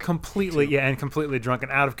just drunk completely and completely drunk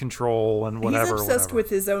and out of control and whatever. He's obsessed with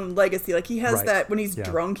his own legacy. Like, he has that when he's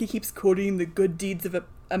drunk, he keeps quoting the good deeds of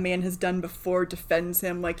a man has done before, defends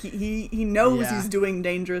him. Like, he knows he's doing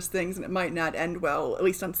dangerous things and it might not end well, at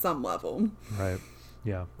least on some level. Right.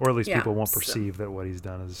 Yeah. Or at least people won't perceive that what he's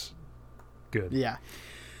done is good. Yeah.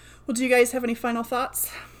 Well, do you guys have any final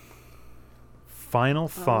thoughts? Final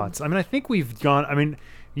thoughts. I mean, I think we've gone. I mean,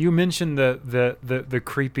 you mentioned the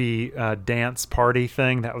creepy dance party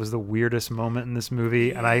thing. That was the weirdest moment in this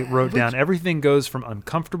movie, and I wrote down everything goes from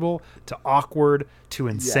uncomfortable to awkward to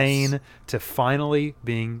insane to finally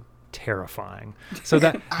being terrifying. So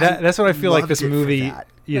that's what I feel like this movie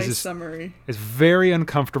is. Nice summary. It's very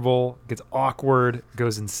uncomfortable, gets awkward,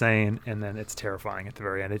 goes insane, and then it's terrifying at the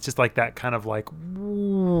very end. It's just like that kind of like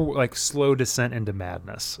slow descent into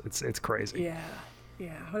madness. It's crazy. Yeah.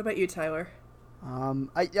 What about you, Tyler?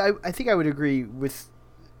 I think I would agree with.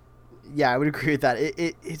 Yeah, I would agree with that.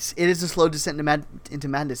 It is a slow descent into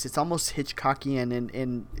madness. It's almost Hitchcockian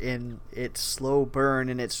in its slow burn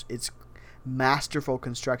and its masterful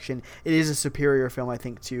construction. It is a superior film, I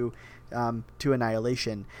think, to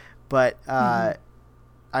Annihilation, but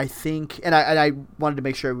I think, and I wanted to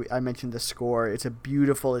make sure I mentioned the score. It's an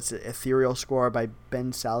ethereal score by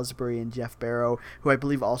Ben Salisbury and Jeff Barrow, who I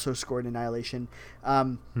believe also scored Annihilation.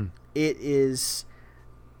 It is,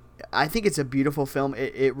 I think it's a beautiful film.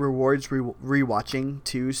 It rewards rewatching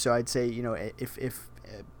too. So I'd say, if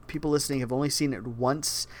people listening have only seen it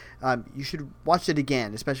once, you should watch it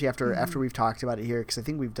again, especially after we've talked about it here, because I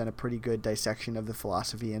think we've done a pretty good dissection of the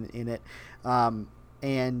philosophy in it.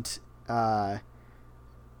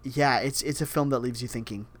 It's a film that leaves you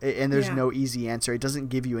thinking, and there's no easy answer. It doesn't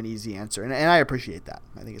give you an easy answer, and I appreciate that.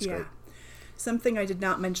 I think it's great. Something I did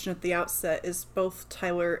not mention at the outset is both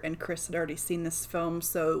Tyler and Chris had already seen this film,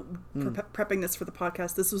 so prepping this for the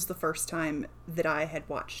podcast, this was the first time that I had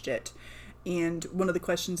watched it. And one of the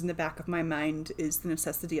questions in the back of my mind is the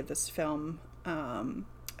necessity of this film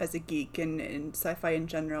as a geek and sci-fi in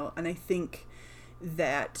general. And I think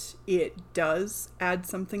that it does add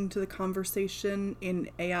something to the conversation in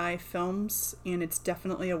AI films, and it's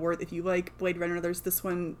definitely a worth. If you like Blade Runner, this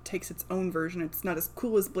one takes its own version. It's not as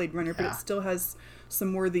cool as Blade Runner, but it still has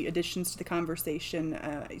some worthy additions to the conversation,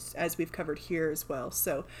 as we've covered here as well.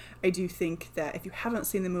 So I do think that if you haven't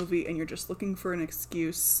seen the movie and you're just looking for an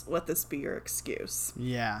excuse, let this be your excuse.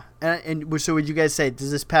 Yeah. And so would you guys say,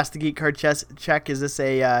 does this pass the geek card check? Is this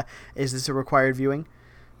a required viewing?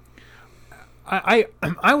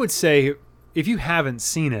 I would say if you haven't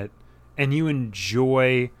seen it and you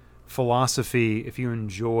enjoy philosophy, if you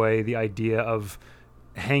enjoy the idea of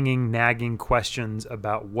nagging questions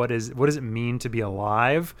about what does it mean to be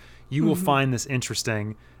alive, you will find this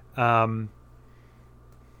interesting.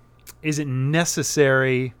 Is it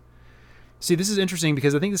necessary? See, this is interesting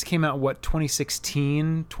because I think this came out,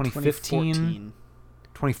 2016, 2015?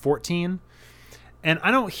 2014. and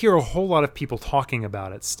I don't hear a whole lot of people talking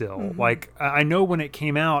about it still. Mm-hmm. Like, I know when it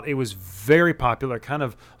came out, it was very popular. It kind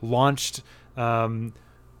of launched Alicia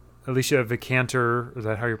Vikander. Is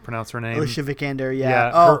that how you pronounce her name? Alicia Vikander,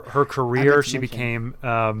 yeah. Yeah, her career. She mention.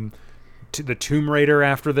 became the Tomb Raider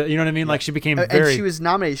after the. You know what I mean? Yeah. Like, she became and very. she was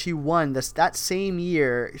nominated. She won that same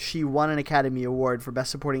year. She won an Academy Award for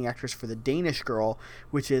Best Supporting Actress for The Danish Girl,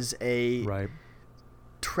 which is a Right.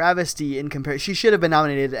 travesty in comparison. She should have been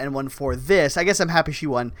nominated and won for this. I guess I'm happy she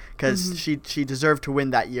won because she deserved to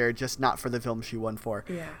win that year, just not for the film she won for.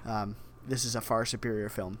 Yeah. This is a far superior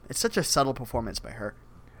film. It's such a subtle performance by her.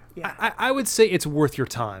 Yeah. I would say it's worth your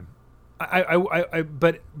time.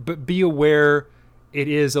 But be aware, it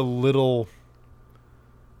is a little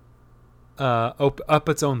up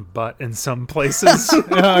its own butt in some places.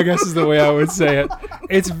 I guess is the way I would say it.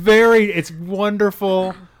 It's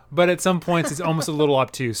wonderful, but at some points it's almost a little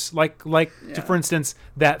obtuse. Like for instance,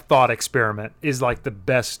 that thought experiment is like the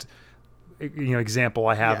best example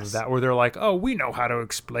I have of that, where they're like, oh, we know how to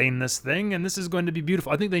explain this thing and this is going to be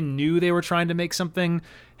beautiful. I think they knew they were trying to make something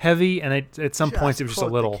heavy, and at some points it was just a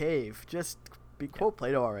little the cave. Just quote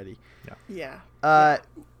Plato already. Yeah.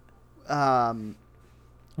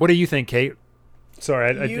 What do you think, Kate?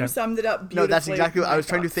 Sorry, you summed it up beautifully. No, that's exactly what I was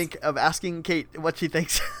trying to think of, asking Kate what she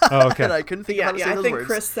thinks. Oh, okay. And I couldn't think of how to say those words. I think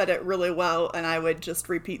Chris said it really well, and I would just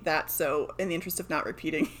repeat that. So, in the interest of not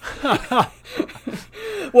repeating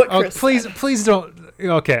what Chris said. Please don't.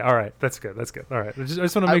 Okay, all right, that's good. All right, I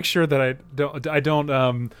just want to make sure that I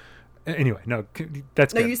don't. Anyway, no,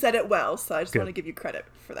 that's good. No, you said it well, so I just want to give you credit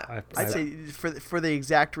for that. I'd say for the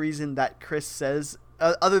exact reason that Chris says.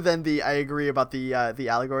 Other than I agree about the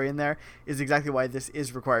allegory in there, is exactly why this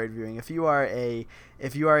is required viewing. If you are a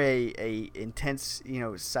intense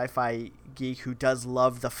sci-fi geek who does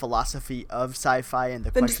love the philosophy of sci-fi and the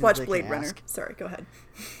then questions just watch they Blade can Runner. ask. Sorry, go ahead.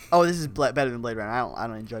 Oh, this is better than Blade Runner. I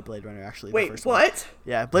don't enjoy Blade Runner actually. Wait, the first what? One.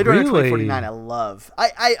 Yeah, Blade Runner 2049. I love.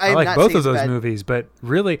 I like not both of saying those movies, but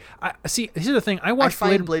really, see. Here's the thing. I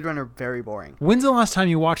find Blade Runner very boring. When's the last time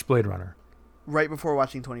you watched Blade Runner? Right before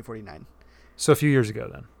watching 2049. So a few years ago,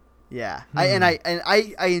 then. Yeah,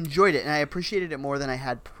 I enjoyed it, and I appreciated it more than I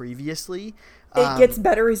had previously. It gets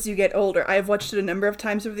better as you get older. I've watched it a number of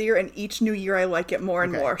times over the year, and each new year I like it more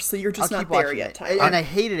and more. So you're just not there yet, Tyler. And I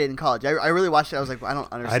hated it in college. I really watched it. I was like, I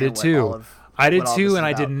don't understand. I did too. I did too, and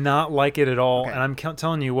I did not like it at all. Okay. And I'm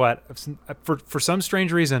telling you what, for some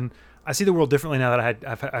strange reason, I see the world differently now that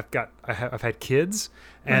I've had kids,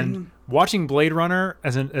 and watching Blade Runner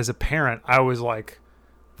as a parent, I was like,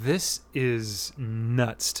 this is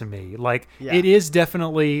nuts to me. Like, it is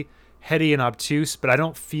definitely heady and obtuse, but I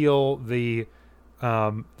don't feel the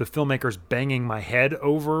filmmakers banging my head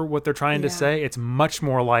over what they're trying to say. It's much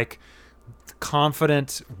more like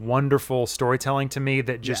confident, wonderful storytelling to me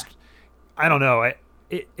that just, I don't know,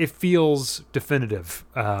 it feels definitive.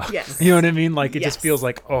 Yes. You know what I mean? Like, it just feels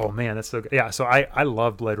like, oh man, that's so good. Yeah, so I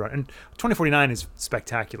love Blade Runner. And 2049 is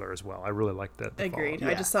spectacular as well. I really like that. Agreed.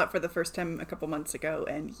 I just saw it for the first time a couple months ago,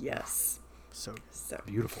 and yes. So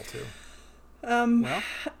beautiful too.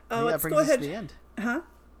 Let's go ahead. To the end. Huh?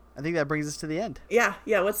 I think that brings us to the end. Yeah,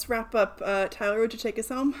 let's wrap up. Tyler, would you take us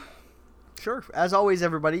home? Sure. As always,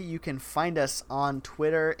 everybody, you can find us on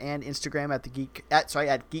Twitter and Instagram at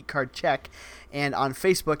Geek Card Check, and on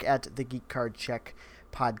Facebook at the Geek Card Check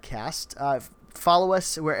Podcast. Follow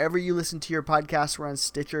us wherever you listen to your podcasts. We're on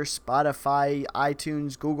Stitcher, Spotify,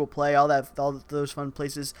 iTunes, Google Play, all those fun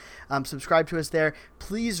places. Subscribe to us there.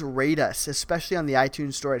 Please rate us, especially on the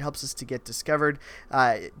iTunes store. It helps us to get discovered.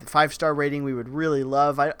 The 5-star rating we would really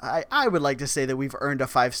love. I would like to say that we've earned a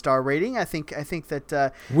 5-star rating. I think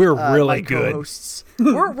that we're really my good. Co-hosts,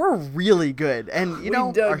 we're really good, and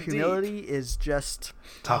our humility is just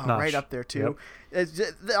top notch, right up there too. Yep.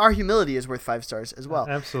 Our humility is worth 5 stars as well.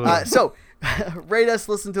 Absolutely. So rate us,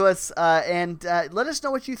 listen to us, and let us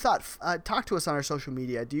know what you thought. Talk to us on our social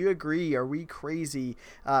media. Do you agree? Are we crazy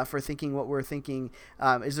for thinking what we're thinking?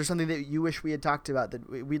 Is there something that you wish we had talked about that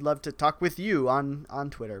we'd love to talk with you on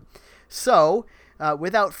Twitter? So,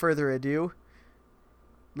 without further ado,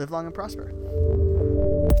 live long and prosper.